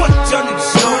what y'all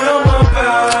niggas know what I'm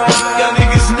about. Y'all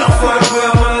niggas know what I'm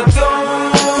about.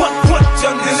 What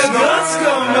y'all niggas know? The guns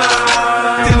come out.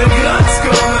 The guns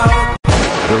come out.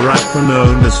 The rapper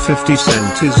known as 50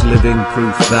 Cent is living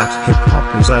proof that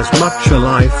hip-hop is as much a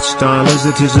lifestyle as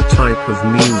it is a type of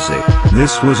music.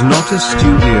 This was not a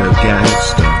studio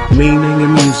gangster, meaning a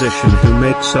musician who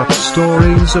makes up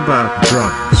stories about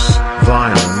drugs,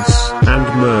 violence, and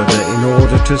murder in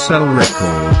order to sell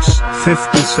records.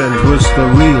 50 Cent was the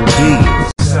real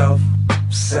deal.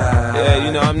 Yeah,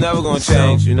 you know, I'm never gonna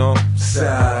change, you know.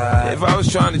 If I was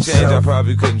trying to change, I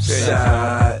probably couldn't change.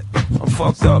 I'm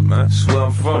fucked up, man. That's where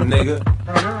I'm from, nigga.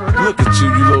 Look at you,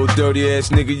 you little dirty ass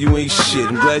nigga, you ain't shit.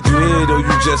 I'm glad you here, though,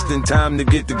 you just in time to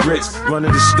get the grits. Run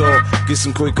to the store, get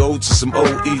some quick oats and some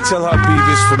OE. Tell how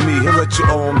Beavis for me, he'll let you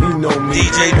own, he know me.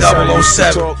 DJ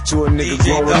 007. Talk to a nigga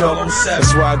DJ growing up. 007.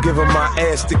 That's why I give him my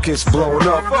ass to kiss blowing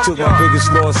up. Took my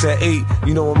biggest loss at 8,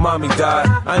 you know when mommy died.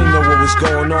 I ain't know what was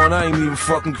going on, I ain't even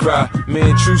fucking cry.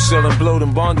 Man, true selling blow,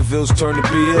 them Bondavilles turned to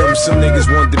be him. Some niggas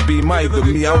wanted to be Mike, but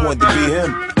me, I wanted to be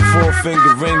him.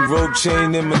 4-finger ring, rope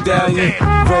chain, and medallion.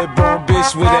 Red bone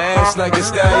bitch with an ass like a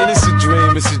stallion. It's a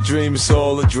dream, it's a dream, it's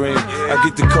all a dream. I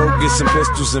get the coke, get some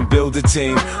pistols, and build a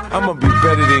team. I'ma be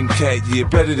better than Cat, yeah,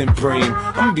 better than Preem.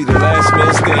 I'ma be the last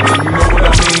man standing, you know what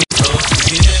I mean?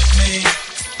 Forgive me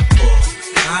for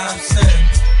I've said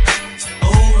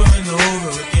over and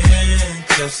over again,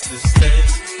 just to stay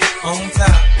on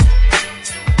top.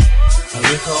 I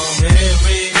recall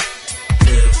Mary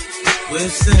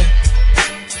with sin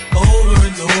over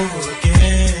and over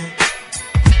again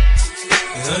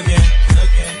and again.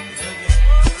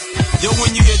 Yo,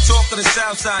 when you hear talk of the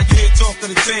South Side, you hear talk of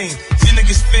the team. See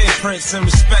niggas fear Prince and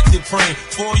respected Preem.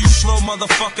 For all you slow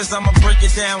motherfuckers, I'ma break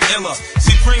it down iller.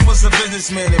 See, Preem was a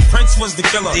businessman and Prince was the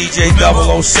killer. DJ Remember,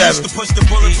 007. used to push the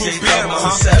bulletproof beam,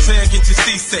 Say I get your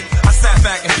seasick. I sat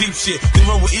back and peep shit. The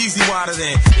road was easy wider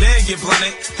than. They didn't get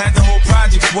blunted. Had the whole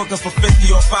project working for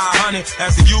 50 or 500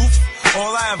 as a youth.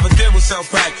 All I ever did was sell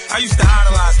crack. I used to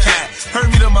idolize Cat.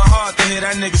 Hurt me to my heart to hear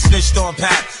that nigga snitched on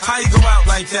Pat. How you go out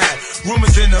like that?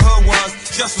 Rumors in the hood was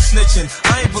just for snitching.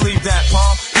 I ain't believe that,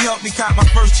 Paul. He helped me cop my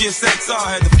first year sex.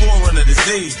 I had the 4Runner, the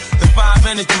Z, the 5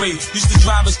 and the 3. Used to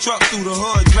drive his truck through the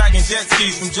hood, dragging jet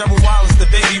skis from Gerald Wallace to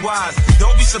Baby Wise.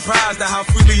 Don't be surprised at how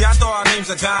freely I throw our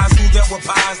names of guys who dealt with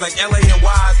pies like LA and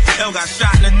Wise. L got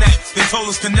shot in the neck, they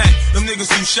told us connect. Them niggas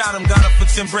who shot him got up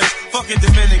for 10 bricks. Fucking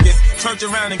Dominicans turned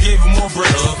around and gave him more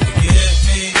bricks. Lord, forgive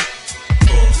me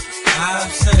for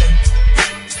I've said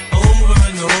over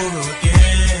and over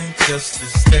again, just to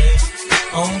stay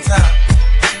on top.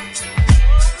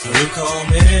 I recall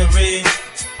Mary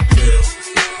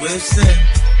with sin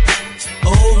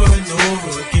over and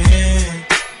over again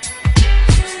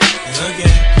and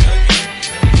again.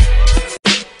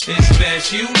 It's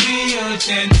best you be a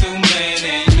gentleman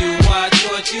and you watch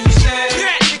what you say.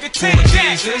 For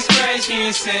these Jesus Christ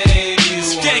can't save you.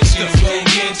 Gangsta.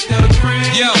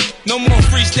 Yo, no more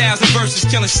freestyles and verses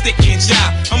killing Sticky and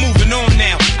Jive. I'm moving on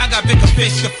now. I got bigger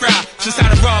fish to fry. Since I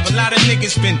done robbed, a lot of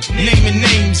niggas been naming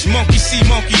names. Monkey see,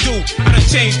 monkey do. I done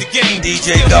changed the game.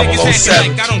 DJ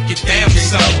 007. Like I don't get down for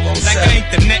something. Like I ain't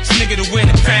the next nigga to win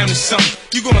a crown or something.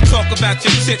 You gonna talk about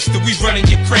your tits till we running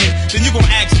your crib. Then you gonna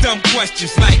ask dumb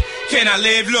questions like, can I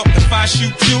live? Look, if I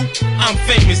shoot you, I'm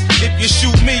famous. If you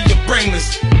shoot me, you're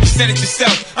brainless. You said it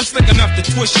yourself. I'm slick enough to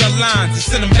twist your lines and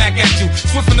send them back at you.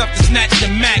 Swift enough to snatch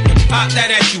the Mac and pop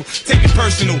that at you. Take it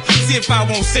personal. See if I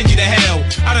won't send you to hell.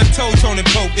 I done told Tony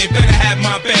Pope they better have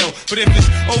my bail. But if it's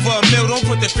over $1 million, don't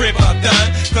put the crib up, done.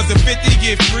 Cause if 50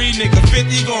 get free, nigga,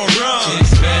 50 gon' run.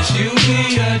 It's best you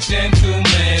be a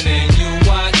gentleman and you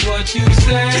watch what you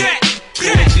say. Yeah.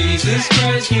 Jesus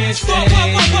Christ can't save you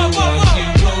once you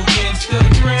go against the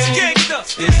grain.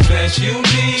 It's best you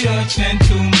be a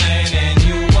gentleman and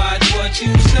you watch what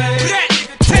you say.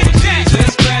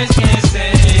 Jesus Christ can't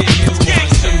save you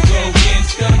once you go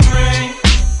against the grain.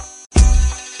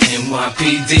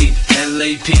 NYPD,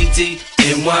 LAPD,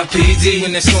 NYPD.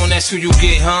 When that's on, that's who you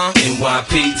get, huh?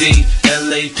 NYPD,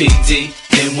 LAPD,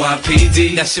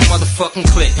 NYPD. That's your motherfucking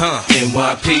clique, huh?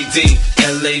 NYPD,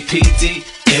 LAPD,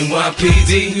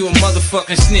 NYPD. You a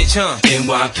motherfucking snitch, huh?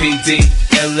 NYPD,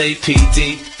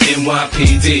 LAPD,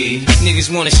 NYPD. Niggas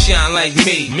wanna shine like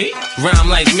me, rhyme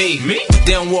like me.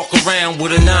 They don't walk around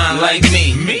with a 9 like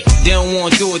me. They don't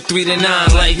wanna do it 3 to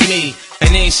 9 like me.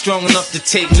 And they ain't strong enough to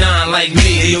take 9 like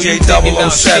me. DJ Yo, you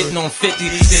 007. on 50,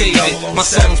 save it. My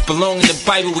songs belong in the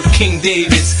Bible with King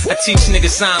David's. I teach niggas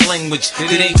sign language,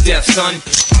 it ain't deaf, son.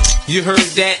 You heard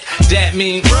that? That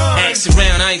mean ask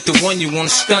around, I ain't the one you wanna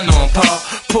stun on,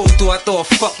 pa. Pull through, I throw a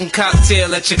fucking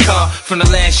cocktail at your car. From the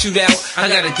last shootout, I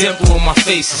got a dimple on my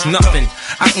face, it's nothing.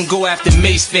 I can go after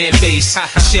Mace fan base.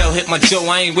 Shell hit my Joe,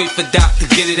 I ain't wait for Doc to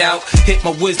get it out. Hit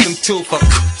my wisdom tooth,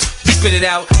 spit it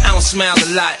out. I don't smile a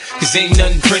lot, cause ain't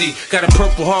nothing pretty. Got a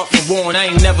purple heart for war and I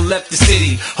ain't never left the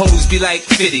city. Hoes be like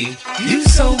 50, you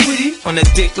so witty. On the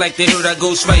dick like they heard I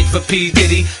ghost right for P.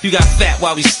 Diddy. You got fat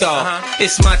while we starve,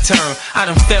 it's my turn. I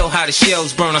done felt how the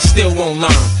shells burn, I still won't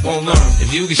learn.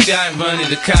 If you get shot and run to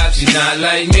the cops, you're not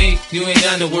like me. You ain't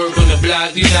done the work on the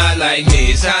block, you're not like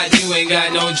me. It's hot, you ain't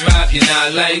got no drop, you're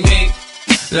not like me.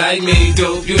 Like me,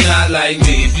 dope, you not like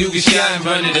me. If you get shot and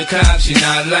run to the cops, you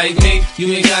not like me.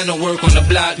 You ain't got no work on the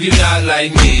block, you not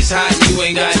like me. It's hot, you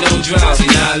ain't got no drop, you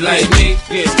not like me.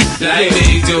 Like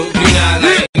me, dope, you not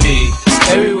like me.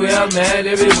 Everywhere I'm at,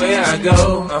 everywhere I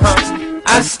go,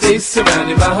 I stay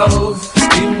surrounded by hoes.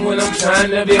 Even when I'm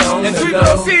trying to be on the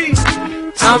low,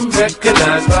 I'm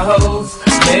recognized by hoes.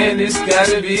 Man, it's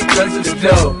gotta be cause of the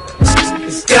dough.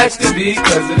 It's got to be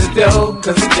cause of the dough,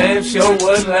 cause the damn show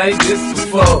wasn't like this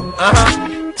before.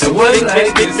 It wasn't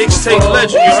like this before.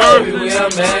 Everywhere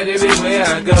I'm at, everywhere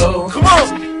I go, come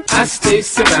on, I stay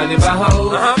surrounded by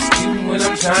hoes. Even when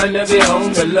I'm trying to be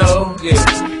on the low,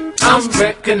 I'm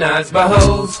recognized by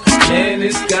hoes. Man,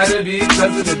 it's gotta be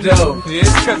cause of the dough.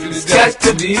 It's cause of the dough. Got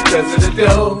to be cause of the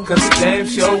dough, cause the damn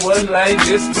show wasn't like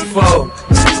this before.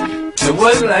 It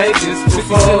wasn't like this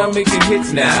before. Said I'm making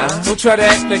hits now. Don't try to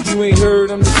act like you ain't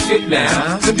heard, I'm the shit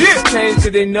now. Some bitches change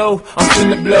cause they know I'm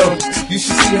finna blow. You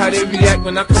should see how they react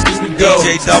when I come through the door.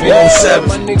 DJ 007.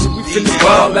 My nigga, we finna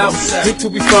ball out. Wait till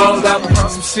we fall out.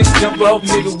 Some shit jump off,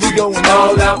 nigga, we going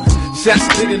all out. Shots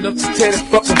big enough to tear the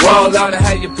fucking wall out. I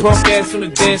had your punk ass on the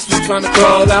dance floor trying to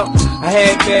crawl out. I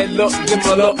had bad luck, then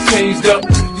my luck changed up.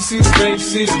 You see the range, you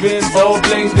see the rims all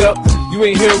blazed up. You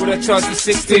ain't hear what I charged for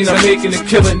 16, I'm making a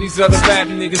killing. These other rap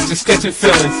niggas just catching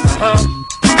feelings.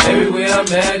 Everywhere I'm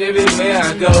at, everywhere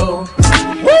I go,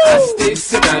 I stay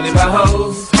surrounded by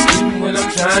hoes. Even when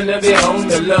I'm trying to be on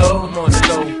the low, I'm on the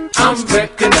low. I'm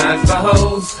recognized by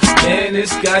hoes. Man,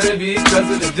 it's gotta be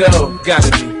cause of the dough.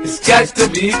 Gotta be. It's got to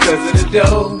be cause of the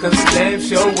dough. Cause the damn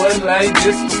show wasn't like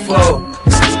this before.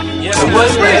 It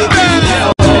wasn't like this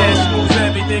before.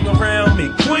 Everything around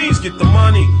me. Queens get the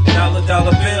money.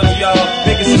 Dollar bill, y'all.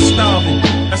 Niggas is starving.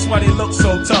 That's why they look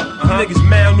so tough. Niggas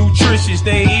malnutritious,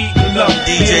 they ain't eating enough.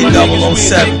 DJ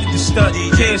 007.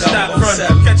 Can't stop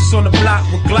running. Catch us on the block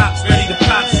with Glocks, ready to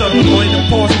pop some. Or in the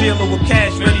Porsche dealer with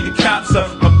cash, ready to cop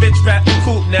some. My bitch rap the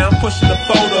coupe, now I'm pushing the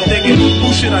photo. Thinking,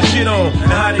 who should I shit on?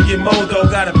 And how to get modo.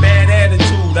 Got a bad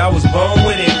attitude, I was born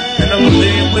with it. And I'ma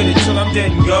live with it till I'm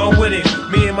dead and gone with it.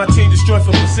 Me and my team destroy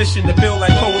for position to build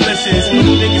like coalitions.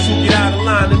 Niggas who get out of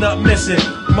line and up missing.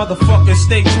 Motherfuckers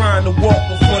stay trying to walk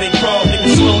before they crawl.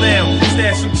 Niggas slow down,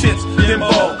 stash some chips, then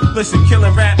ball. Listen,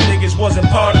 killing rap niggas wasn't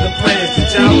part of the plans. The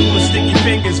job with sticky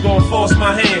fingers gon' force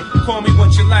my hand. Call me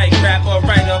what you like, rapper,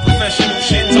 writer, professional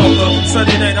shit talker.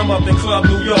 Sunday night I'm up in Club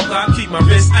New York, I keep my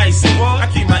wrist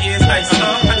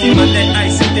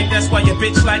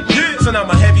bitch like me. Son, I'm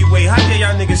a heavyweight. How dare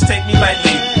y'all niggas take me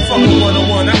lightly? Fuck a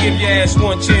one-on-one. I give your ass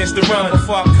one chance to run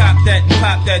before I cop that and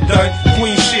pop that done.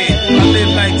 Queen shit. I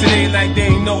live like today like they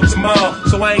ain't no tomorrow.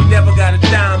 So I ain't never got a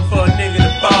dime for a nigga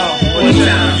to ball. One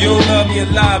time. If you don't love me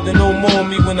alive, then no more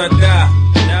me when I die.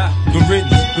 Good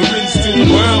riddance to the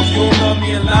world. If you don't love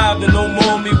me alive, then no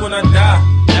more me when I die.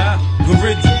 Good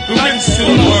riddance to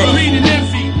the world. Greed and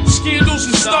envy, scandals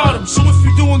and stardom. So if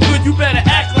you're doing good, you better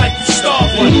act like you're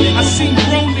starving. I seen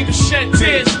grown niggas shed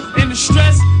tears in the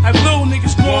stress. Have little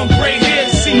niggas growing gray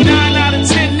hairs. See 9 out of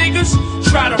 10 niggas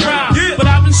try to rhyme, but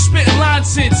I've been spitting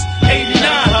lines since '89.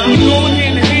 Going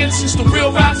hand in hand since the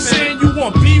real rock saying you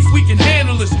want beef, we can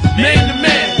handle this man to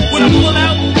man. When I pull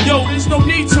out, yo, there's no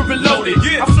need to reload it.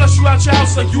 I flush you out your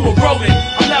house like you a rodent.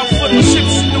 I'm out for the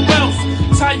chips and the wealth.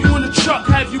 Tie you in a truck,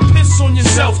 have you piss on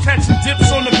yourself, catching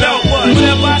dips on the belt.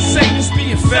 Whatever I say is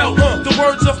being felt. The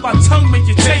words off my tongue make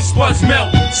your taste buds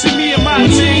melt. See me and my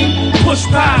team push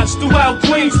pies throughout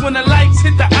Queens. When the lights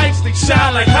hit the ice, they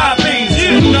shine like high beams.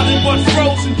 Nothing but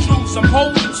frozen juice. I'm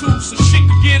holding two, so shit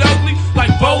could get ugly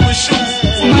like bowling shoes.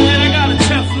 For my head, I got a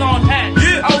Teflon hat.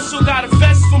 I also got a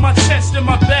vest for my chest and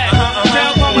my back.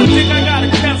 Down by my dick, I got a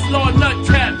Teflon nut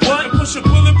cap. And push a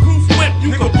bulletproof whip,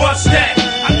 you can bust that.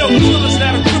 I know killers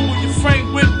that'll cripple your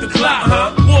frame with the clock.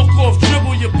 Walk off,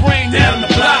 dribble your brain down the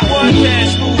block.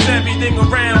 Cash moves everything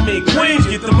around me. Queens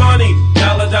get the money.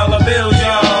 Dollar bills,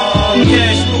 y'all.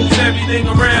 Cash moves everything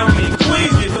around me.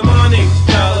 Queens get the money.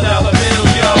 Dollar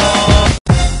bills, y'all.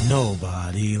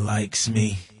 Nobody likes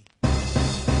me.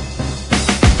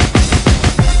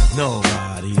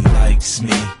 Nobody likes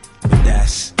me. But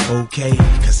that's okay,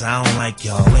 cause I don't like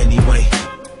y'all anyway.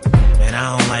 And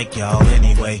I don't like y'all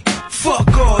anyway. Fuck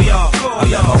all y'all. Oh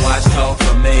yeah, my watch talk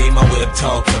for me, my whip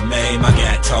talk for me, my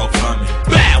gat talk for me.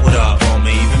 Bad, what up on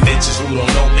me? Even bitches who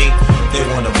don't know me, they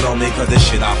wanna blow me cause this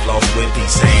shit I floss with be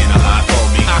saying a lot for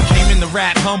me. I came in the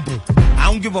rap humble.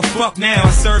 I don't give a fuck now.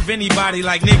 I serve anybody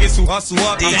like niggas who hustle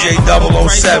up. DJ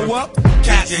 007.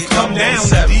 Cats come down.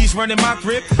 These running my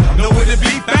grip. Nowhere to be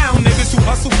found. Niggas who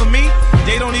hustle for me,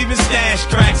 they don't even stash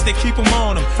tracks. They keep them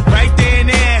on them. Right there in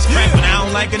their ass crack. But I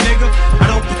don't like a nigga. I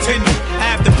don't pretend to.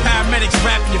 I have the paramedics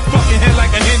wrapping your fucking head like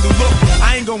a Hindu. Look,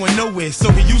 I ain't going nowhere, so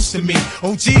they used to me.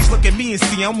 OGs look at me and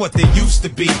see I'm what they used to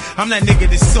be. I'm that nigga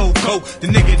that's so cold. The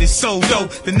nigga that's so dope.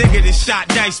 The nigga that shot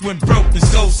dice when broke. The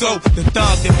so-so. The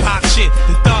thug that pop shit.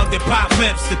 The thug that pop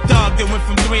lips. The thug that went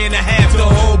from 3.5 to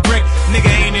a whole brick. Nigga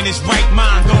ain't in his right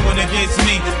mind going against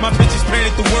me. My bitches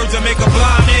painted the words that make a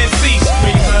blind man see.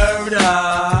 Scream murder.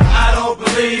 I don't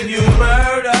believe you.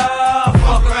 Murder.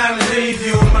 Fuck around and leave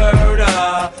you. Murder.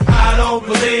 I don't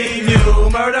believe you.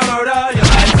 Murder, your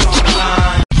life's on the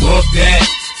line. Fuck that.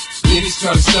 Niggas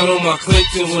try to stun on my clip,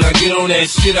 and when I get on that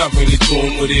shit, I bring it to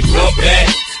them with it. Bump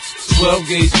that. 12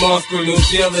 gauge monster, no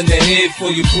shell in the head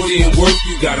for you put in work,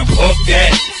 you gotta pump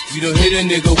that. You done hit a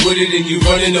nigga with it and you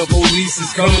running, the police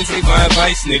is coming, take my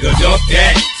advice, nigga, dump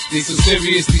that. They so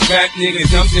serious, these rap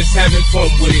niggas, I'm just having fun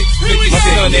with it. 50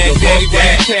 Cent, that daddy, why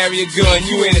you carry a gun?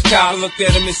 You ain't a cop, looked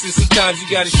at him and said sometimes you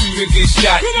gotta shoot or get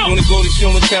shot. Wanna go to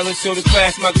show and tell and show the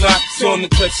class my Glock, show him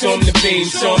the cut, show him the beam,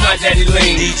 show him my daddy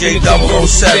lane. DJ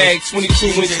 007.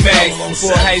 22-inch bag,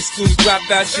 before high school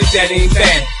dropped out, shit that ain't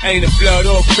bad. I ain't a blood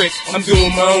or prick, I'm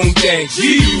doing my own thing.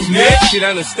 Gee, you next? Shit,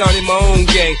 I done started my own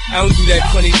gang. I don't do that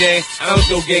funny dance, I don't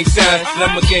throw gang signs. And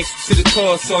I'm a gangster to the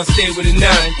core, so I stay with a 9.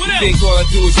 You think all I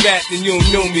do is rap, then you don't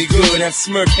know me good. Have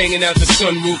smirk hanging out the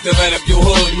sunroof to light up your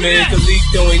hood, man.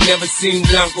 Khalito ain't never seen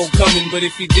Blanco coming, but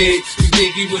if he did, you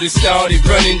think he would've started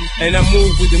running. And I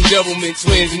move with them doublemint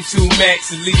twins and 2 Max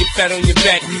and leave you fat on your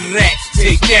back. Relax,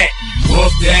 take that,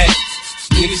 bump that.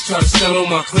 Niggas try to stun on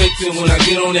my clip, and when I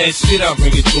get on that shit, I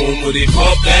bring it to them with it.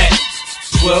 Bump that.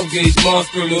 12 gauge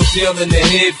monster, no shell in the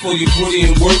head for you put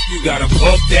in work, you gotta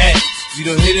pump that. You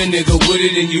done hit a nigga with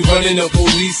it and you running, the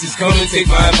police is coming, take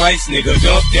my advice, nigga,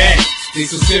 dump that. They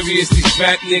so serious, these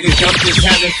rap niggas, I'm just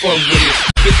having fun with it.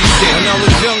 50 Cent. When I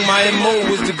was young, my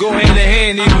MO was to go hand in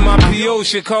hand. Even my PO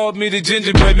shit called me the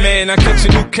gingerbread man. I catch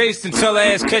a new case and tell her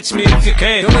ass, catch me if you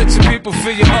can. Don't let your people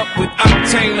fill you up with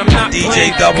octane, I'm not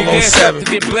DJ playing. 007.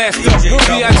 To get blasted up.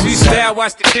 B.I.G. style,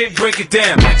 watch the kid break it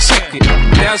down. Check it.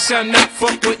 Thou shalt not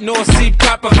fuck with North Sea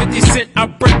proper. 50 Cent, I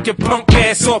break your punk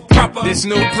ass off proper. There's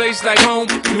no place like home,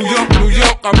 New York, New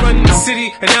York. I run the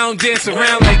city and I don't dance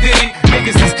around like Diddy.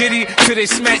 Niggas is giddy till they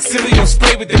smack silly. Don't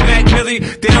spray with the Mac Millie.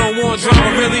 They don't want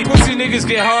drama really. Pussy niggas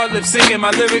get hard lip singing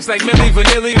my lyrics like Millie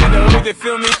Vanilli. In the hood, they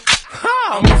feel me.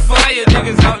 I'm a fire,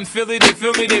 niggas out in Philly, they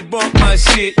feel me, they bump my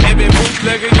shit. Every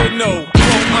bootlegger you know,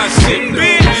 bump my shit.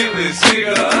 Bitch,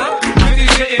 nigga,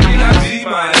 niggas getting me like G,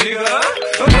 my nigga.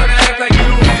 Don't try to act like you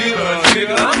don't feel us,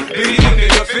 nigga.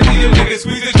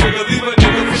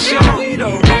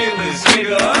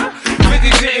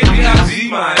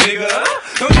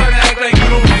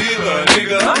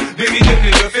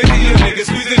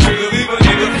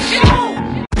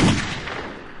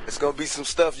 some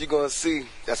stuff you're gonna see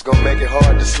that's gonna make it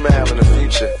hard to smile in the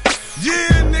future.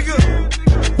 Yeah, nigga.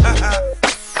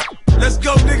 Let's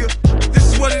go, nigga.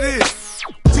 This is what it is.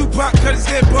 Tupac cut his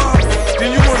head bald,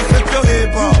 then you wanna cut your head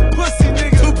bald. Pussy,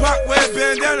 nigga. Tupac wear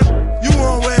bandana, you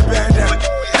wanna wear bandana.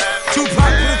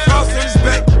 Tupac put a cross on his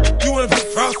back, you wanna put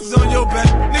crosses on your back.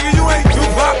 Nigga, you ain't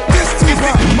Tupac, this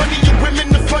Tupac. Money and women,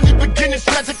 the funny beginnings,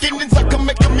 tragic endings. I can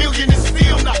make a million and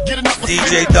still not get enough.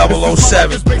 DJ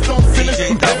 007.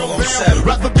 DJ 007.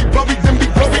 Rather be buried than be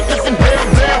buried, listen, hell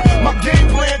down. My game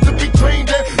plan to be trained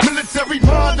in military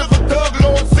mind of a thug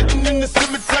lord sitting in the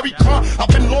cemetery crying. I've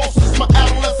been lost since my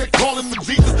adolescent, calling for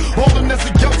Jesus, holding as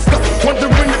a youngster,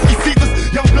 wondering if he sees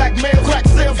us. Young black male, crack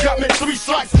sales got me 3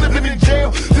 strikes, living in jail.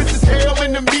 This is hell,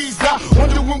 enemies die.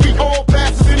 Wonder when we all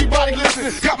pass. Is anybody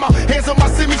listening? Got my hands on my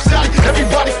semi-shot.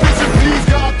 Everybody's bitching. Please,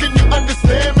 God, can you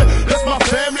understand me? That's my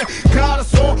family. God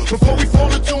us all before we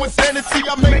fall into insanity.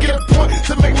 I make it a point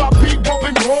to make my beat bump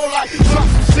and roll like drop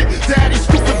some shit. Daddy,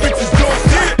 stupid bitches don't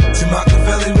shit. To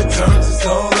Machiavelli returns, it's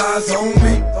all eyes on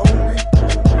me.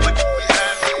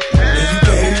 And you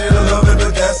can hate it or love it,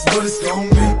 but that's what it's gon'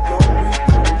 be.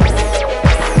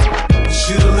 You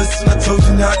should've listened, I told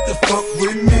you not to fuck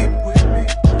with me.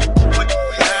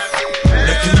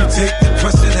 Now can you take the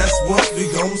pressure, that's what we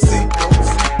gon' see.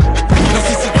 No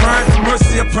sense of crying for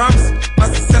mercy, I promise. My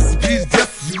success will be the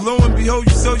death. You lo and behold,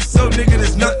 you so nigga,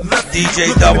 there's nothing left.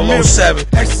 DJ 007.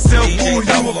 Ask yourself who are you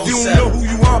if you don't know who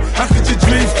you are. How could your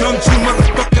dreams come true,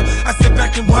 motherfucker? I sit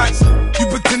back and watch. You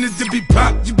pretended to be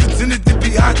pop, you pretended to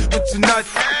be hot, but you're not.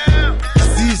 I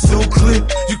see it so clear,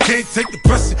 you can't take the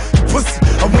pressure. You pussy,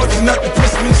 I want you not to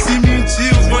press me. See me in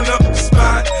chills, run up the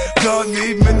spot. God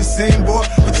gave men the same boy,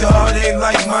 but your heart ain't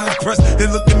like mine. Impressed, they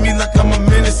look at me like I'm a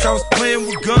menace. I was playing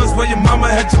with guns while your mama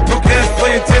had your broke ass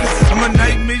playing tennis. I'm a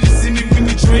nightmare, you see me when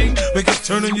you dream. Wake up,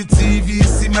 turn on your TV and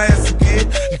see my ass again.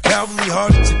 You cowardly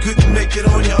heart that you couldn't make it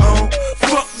on your own.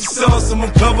 Fuck the sauce, I'm a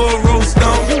cover of Rolling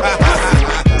Stone.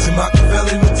 To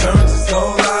Machiavelli returns, it's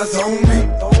all eyes on me.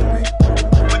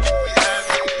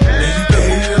 And you can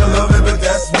hate it or love it, but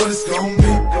that's what it's gon'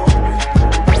 be.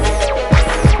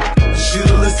 You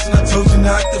should've listened, I told you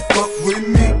not to fuck with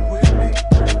me.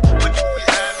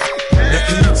 Now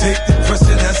can you take the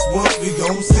pressure, that's what we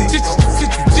gon' see.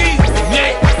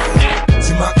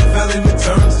 To Machiavelli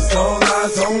returns, it's all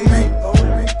eyes on me.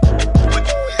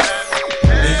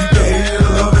 And you can hate it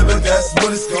or love it, but that's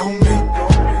what it's gon' be.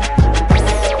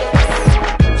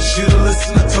 You should've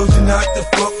listened, I told you not to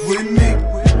fuck with me.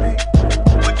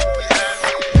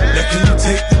 Now can you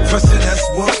take the pressure, that's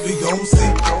what we gon'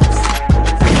 see.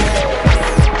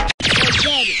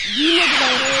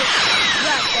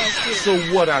 So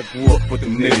what, I grew up with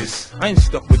them niggas. I ain't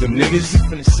stuck with them niggas.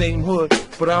 From the same hood,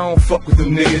 but I don't fuck with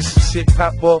them niggas. Shit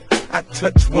pop up, I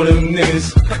touch one of them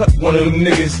niggas. Cut one of them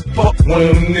niggas. Fuck one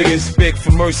of them niggas. Beg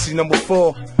for mercy, number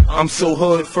 4. I'm so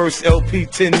hood, first LP,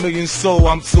 10 million sold,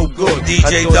 I'm so good.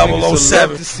 DJ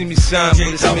 007. To see me shine,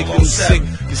 but it's making me sick.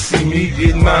 To see me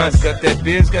get mine. Got that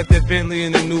Benz, got that Bentley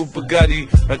and the new Bugatti.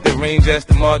 Got that Range,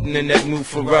 Aston Martin and that new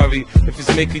Ferrari. If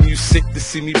it's making you sick to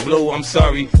see me blow, I'm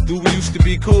sorry. Dude, we used to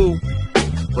be cool,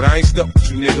 but I ain't stuck with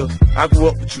you, nigga. I grew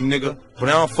up with you, nigga, but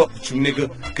I don't fuck with you,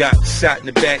 nigga. Got shot in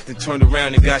the back, then turned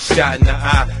around and got shot in the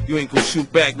eye. You ain't gon'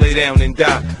 shoot back, lay down and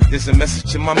die. There's a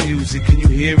message in my music, can you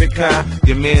hear it, Kai?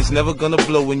 Your man's never gonna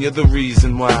blow and you're the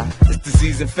reason why. This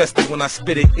disease infested when I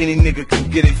spit it, any nigga can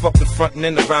get it. Fuck the front and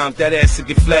then the rhyme, that ass will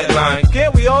get flatlined.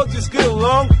 Can't we all just get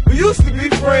along? We used to be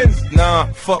friends. Nah,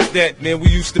 fuck that, man, we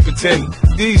used to pretend.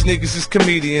 These niggas is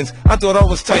comedians, I thought I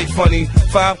was tight funny.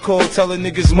 5 call telling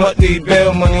niggas mut need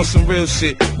bail money on some real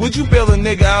shit. Would you bail a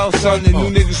nigga out, son? The new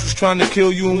niggas was trying to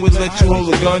kill you and would let you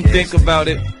hold a gun, think about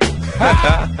it.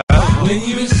 When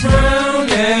you frown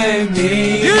at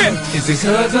me, is it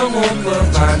cause I won't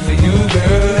provide for you,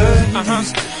 girl?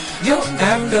 You're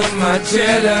after my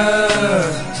cheddar.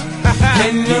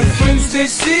 And your friends, they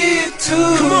see it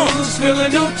too.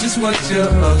 Spilling out just what you're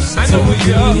up to. I know what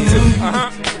you're up to.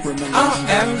 I'm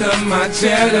after my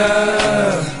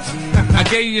cheddar. I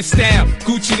gave you your style,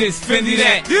 Gucci this, Fendi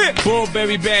that.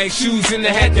 Burberry bag, shoes in the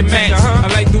hat to match. I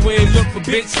like the way it look, but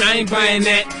bitch, I ain't buying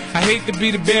that. I hate to be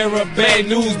the bearer of bad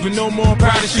news, but no more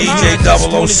proud of you. DJ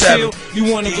 007.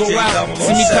 You wanna go out,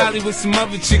 see me probably with some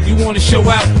other chick, you wanna show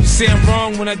out. You say I'm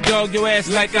wrong when I dog your ass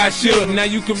like I should. Now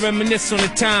you can reminisce on the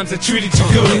times I treated you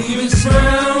good. When you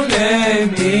frown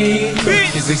at me,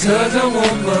 is it cause I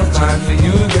won't provide for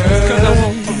you, girl? Cause I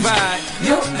won't provide.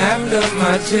 You're after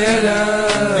my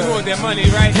cheddar. You want that money,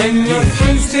 right? And your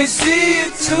friends, they see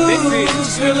it too.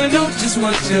 Spilling out just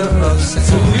what you're up to.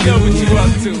 We know what you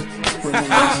up to.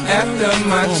 I'm after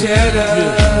my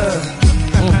cheddar.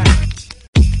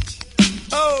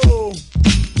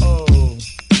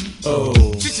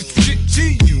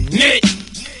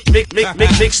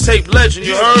 Mixtape legend,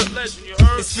 you heard?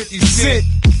 It's 50 Cent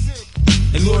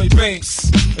and Lloyd Banks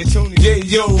and Tony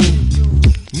Yayo.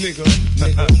 Nigga.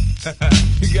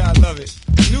 You gotta love it.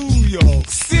 New York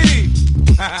City.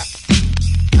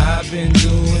 I've been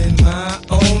doing my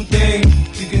own thing.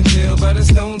 You can tell by the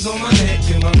stones on my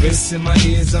neck and my wrists and my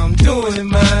ears. I'm doing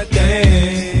my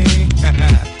thing.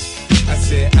 I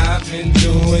said I've been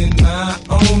doing my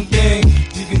own thing.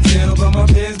 You can tell by my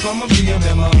biz, by my BM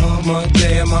and my hummer.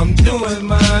 Damn, I'm doing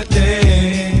my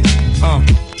thing.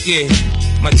 Yeah.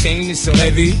 My chain is so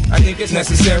heavy, I think it's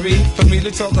necessary for me to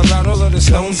talk about all of the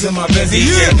stones in my bezzy.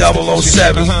 DJ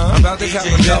 007. I'm about to cop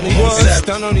a deadly one.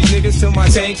 Stun on these niggas till my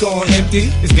tank all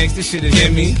empty. This gangsta shit is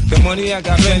in me. The money I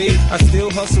got plenty. I still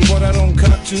hustle, but I don't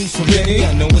cop juice from Benny.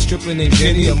 I know a stripper named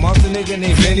Jenny, a monster nigga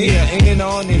named Benny, an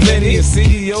A&R named Lenny, a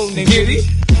CEO named Giddy.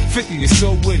 50 is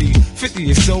so witty, 50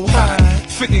 is so high.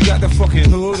 50 got the fucking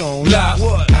hood on lock.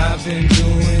 What? I've been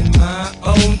doing my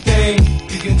own thing.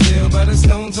 You can tell by the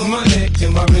stones on my neck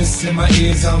and my wrists and my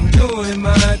ears. I'm doing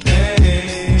my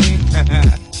thing.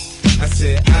 I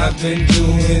said I've been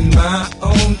doing my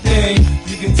own thing.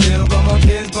 You can tell by my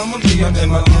kids, by my BM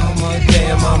and my mama.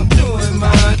 Damn, I'm doing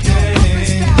my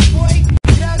thing.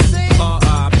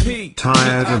 R.I.P.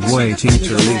 Tired of waiting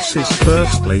to release his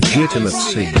first legitimate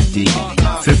CD,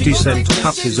 50 Cent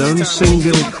cut his own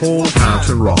single called How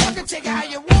to Rock.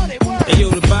 Hey yo,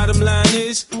 the bottom line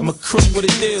is, I'm a crook with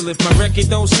a deal. If my record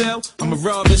don't sell, I'm a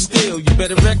rob and steal. You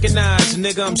better recognize,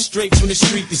 nigga, I'm straight from the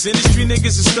street. These industry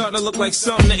niggas are starting to look like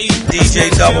something to eat. DJ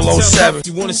 007.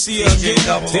 You wanna see her again?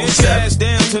 Dance your ass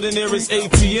down to the nearest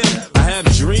ATM. I have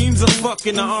dreams of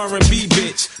fucking the R&B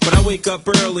bitch, but I wake up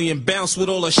early and bounce with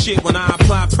all the shit when I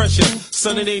apply pressure.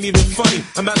 Son, it ain't even funny.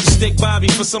 I'm about to stick Bobby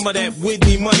for some of that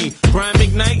Whitney money. Brian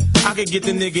McKnight, I could get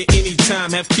the nigga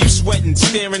anytime. Have keep sweating,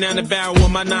 staring down the barrel with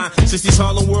my 9. Since these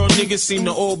Harlem World niggas seem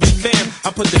to all be fam,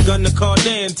 I put the gun to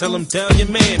Cardan, tell him, tell your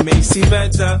man, may see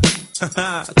better.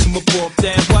 Come up off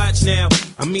that watch now.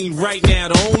 I mean right now,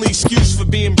 the only excuse for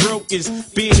being broke is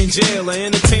being in jail.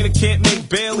 An entertainer can't make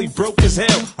bail, he broke as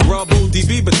hell. I rob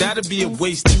ODB, but that'd be a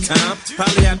waste of time.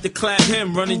 Probably have to clap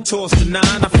him, running towards the 9.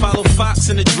 I follow Fox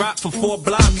in the drop for 4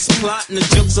 blocks. Plotting the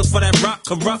jokes up for that rock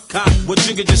corrupt cop. What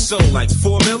Jigga just sold, like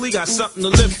 4 mil, he got something to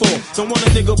live for. Don't want a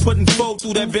nigga putting 4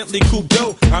 through that Bentley coupe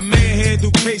dough. I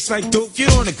manhandle case like dope,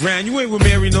 get on the ground. You ain't with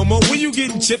Mary no more, where you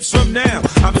getting chips from now?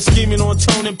 I've been scheming on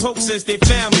Tone and Poke since they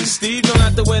found me. Steve, don't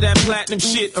have to wear that platinum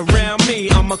shit around me.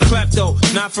 I'm a klepto,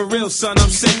 not for real, son, I'm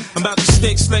sick. I'm about to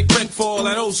stick slick Rick for all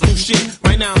that old school shit.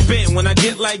 Right now I'm bent, when I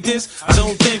get like this, I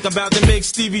don't think about to make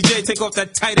Stevie J take off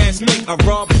that tight ass mink. I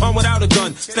rob pun without a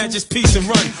gun, snatch his piece and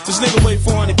run. This nigga weigh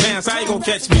 400 pounds, how you gon'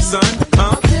 catch me, son?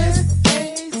 Huh? This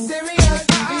ain't serious,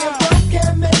 being broke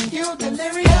can make you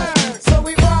delirious. So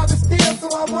we rob and steal, so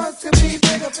I want to be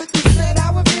bigger. 50 Cent,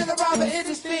 I would be the robber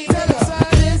industry.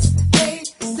 This ain't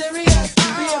serious,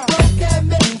 being broke can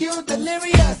make you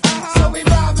delirious. So we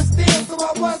rob and steal, so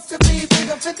I want to be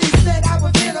bigger. 50 Cent, I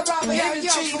would be the robber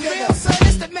industry. For real, son,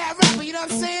 it's the mad rapper, you know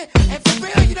what I'm saying? And for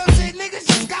real, you know what I'm saying? Niggas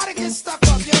just gotta get stuck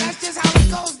up, yo, that's just how it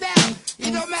goes down.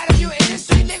 It don't matter if you an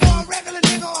industry nigga or a regular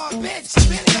nigga or a bitch, it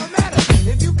really don't matter.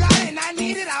 If you got it and I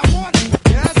need it, I want it.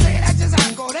 You know what I'm saying? That's just how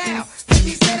it go down.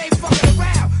 50 Cent ain't fucking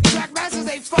around. Track masters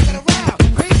ain't fucking around.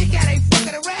 Crazy Cat ain't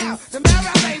fucking around. The mad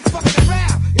rapper ain't fucking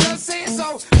around. You know what I'm saying?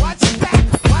 So watch your back,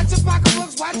 watch your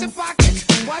pocketbooks, watch your pockets.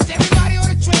 Watch everybody on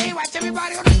the train, watch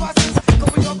everybody on the buses.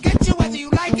 Cause we gon' get you whether you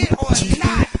like it or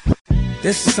not.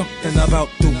 There's something about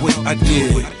the way I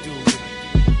do it.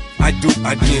 I do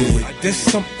it. There's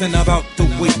something about the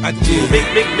way I do it.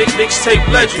 Mixtape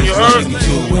legend, you heard?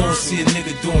 We don't see a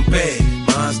nigga doing bad.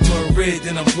 Mine's turn red,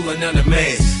 then I'm pulling down the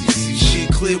mask. You see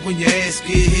shit clear when your ass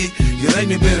get hit. You like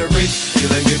me better rich, you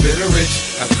like me better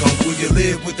rich. I come where you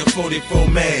live with the 44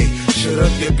 mag. Shut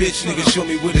up, your bitch, nigga, show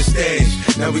me where the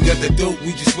stash. Now we got the dope,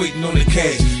 we just waiting on the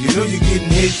cash. You know you getting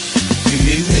hit, you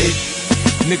getting hit.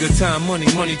 Nigga time,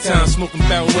 money time, smoking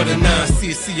barrel with a 9.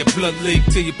 See your blood leak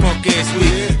till your punk ass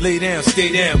weak. Lay down,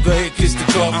 stay down, go ahead, kiss the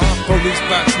car. Police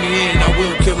box me in, I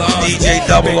will kill a heart. DJ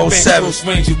 007. Close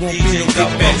range, it won't be no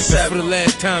get back. For the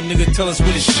last time, nigga, tell us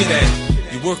where the shit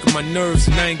at. You working my nerves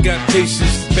and I ain't got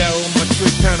patience. Barrel on my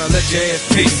trip pound, I let your ass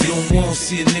taste it. You don't wanna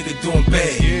see a nigga doing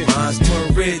bad. Mine's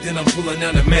turn red, then I'm pulling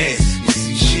down the mask. You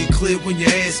see shit clear when your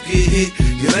ass get hit.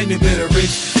 You like me better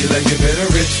rich, you like me better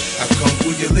rich. I come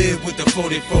where you live with the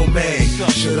 44 mag.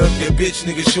 Shut up, your bitch,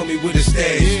 nigga, show me where the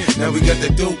stash. Now we got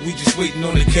the dope, we just waiting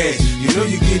on the cash. You know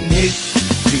you getting hit,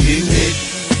 you getting hit.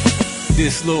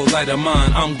 This little light of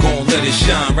mine, I'm gon' let it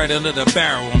shine right under the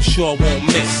barrel, I'm sure I won't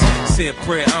miss. Say a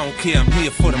prayer, I don't care, I'm here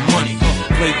for the money.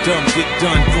 Play dumb, get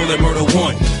done, call it murder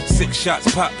one. 6 shots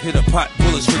pop, hit a pot,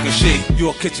 bullets ricochet.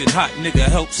 Your kitchen hot, nigga,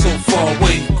 help so far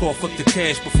away. Cough up the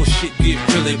cash before shit get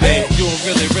really bad. You don't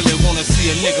really wanna see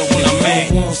a nigga when I'm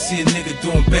mad. I wanna see a nigga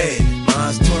doing bad. My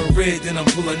eyes turn red, then I'm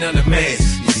pulling down the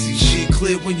mask. You see shit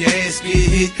clear when your ass get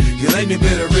hit. You like me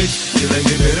better rich, you like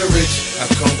me better rich. I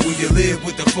come where you live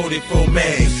with the 44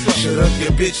 mag. Shut up,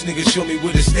 your bitch, nigga, show me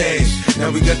where the stash.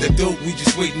 Now we got the dope, we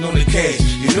just waiting on the cash.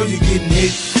 You know you're getting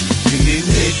hit, you're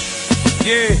getting hit.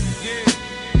 Yeah,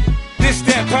 this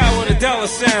that power of the dollar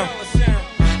sound.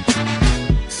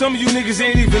 Some of you niggas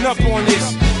ain't even up on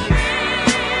this.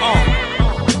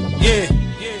 Yeah,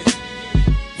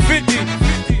 50,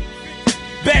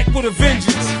 back with a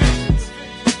vengeance.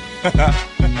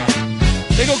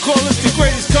 They gon' call us the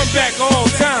greatest comeback of all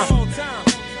time.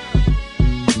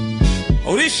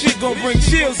 Oh, this shit gon' bring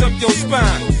chills up your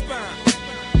spine.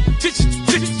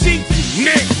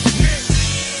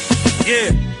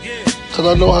 Yeah. Cause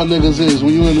I know how niggas is.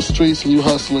 When you in the streets and you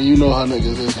hustling, you know how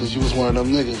niggas is. Cause you was one of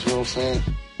them niggas, you know what I'm saying?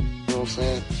 You know what I'm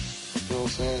saying? You know what I'm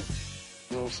saying?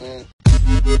 You know what I'm saying?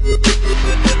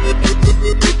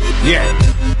 Yeah.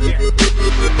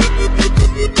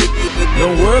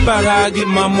 Don't worry about how I get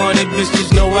my money, bitch,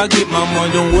 just know I get my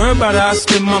money. Don't worry about how I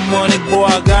spend my money, boy,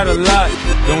 I got a lot.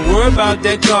 Don't worry about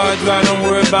that car I drive, don't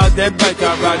worry about that bike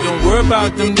I ride. Don't worry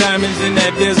about them diamonds and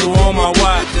that bezel on my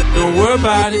watch. Don't worry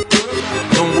about it,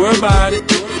 don't worry about it.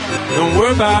 Don't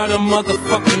worry about a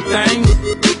motherfucking thing.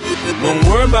 Don't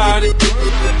worry about it,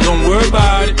 don't worry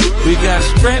about it. We got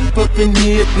strapped up in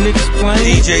here if niggas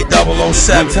playing. DJ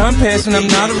 007. When time passing, I'm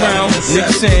not around.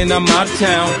 Niggas saying I'm out of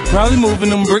town. Probably moving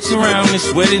them bricks around. They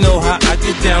swear they know how I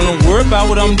get down. Don't worry about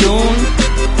what I'm doing.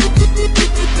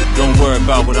 Don't worry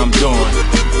about what I'm doing.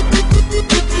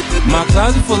 My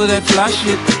closet full of that fly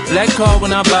shit. Black car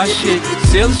when I buy shit.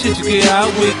 Sell the shit you get high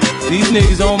with. These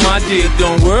niggas on my dick.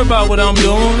 Don't worry about what I'm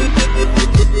doing.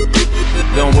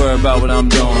 Don't worry about what I'm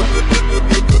doing.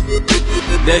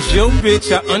 That's your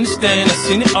bitch, I understand. I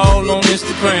seen it all on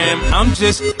Instagram. I'm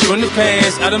just from the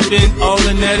past. I done been all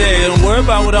in that ass. Don't worry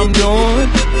about what I'm doing.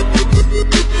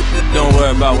 Don't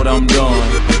worry about what I'm doing.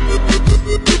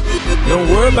 Don't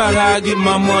worry about how I get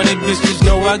my money, bitch, just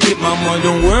know I get my money.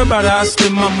 Don't worry about how I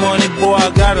spend my money, boy, I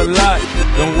got a lot.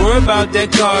 Don't worry about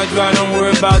that car I drive, don't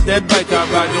worry about that bike I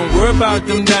ride. Don't worry about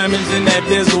them diamonds and that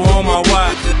bezel on my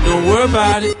watch. Don't worry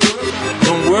about it,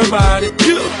 don't worry about it.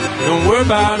 Don't worry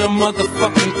about a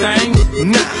motherfucking thing.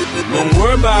 Nah, don't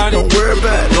worry about it, don't worry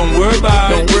about it. Don't worry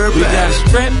about it. We got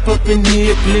strapped up in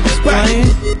here if niggas playing.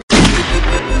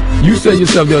 You said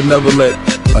yourself they'll never let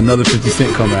another 50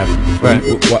 Cent come after you. Right.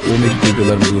 What makes you think they'll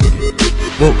let him do it again?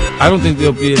 Well, I don't think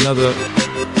there'll be another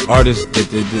artist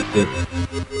that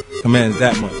commands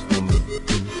that much.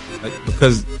 Like,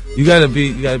 because you gotta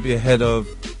be ahead of.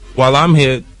 While I'm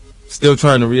here, still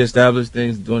trying to reestablish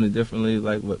things, doing it differently,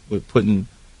 like with putting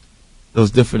those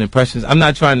different impressions. I'm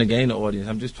not trying to gain the audience.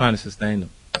 I'm just trying to sustain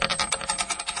them.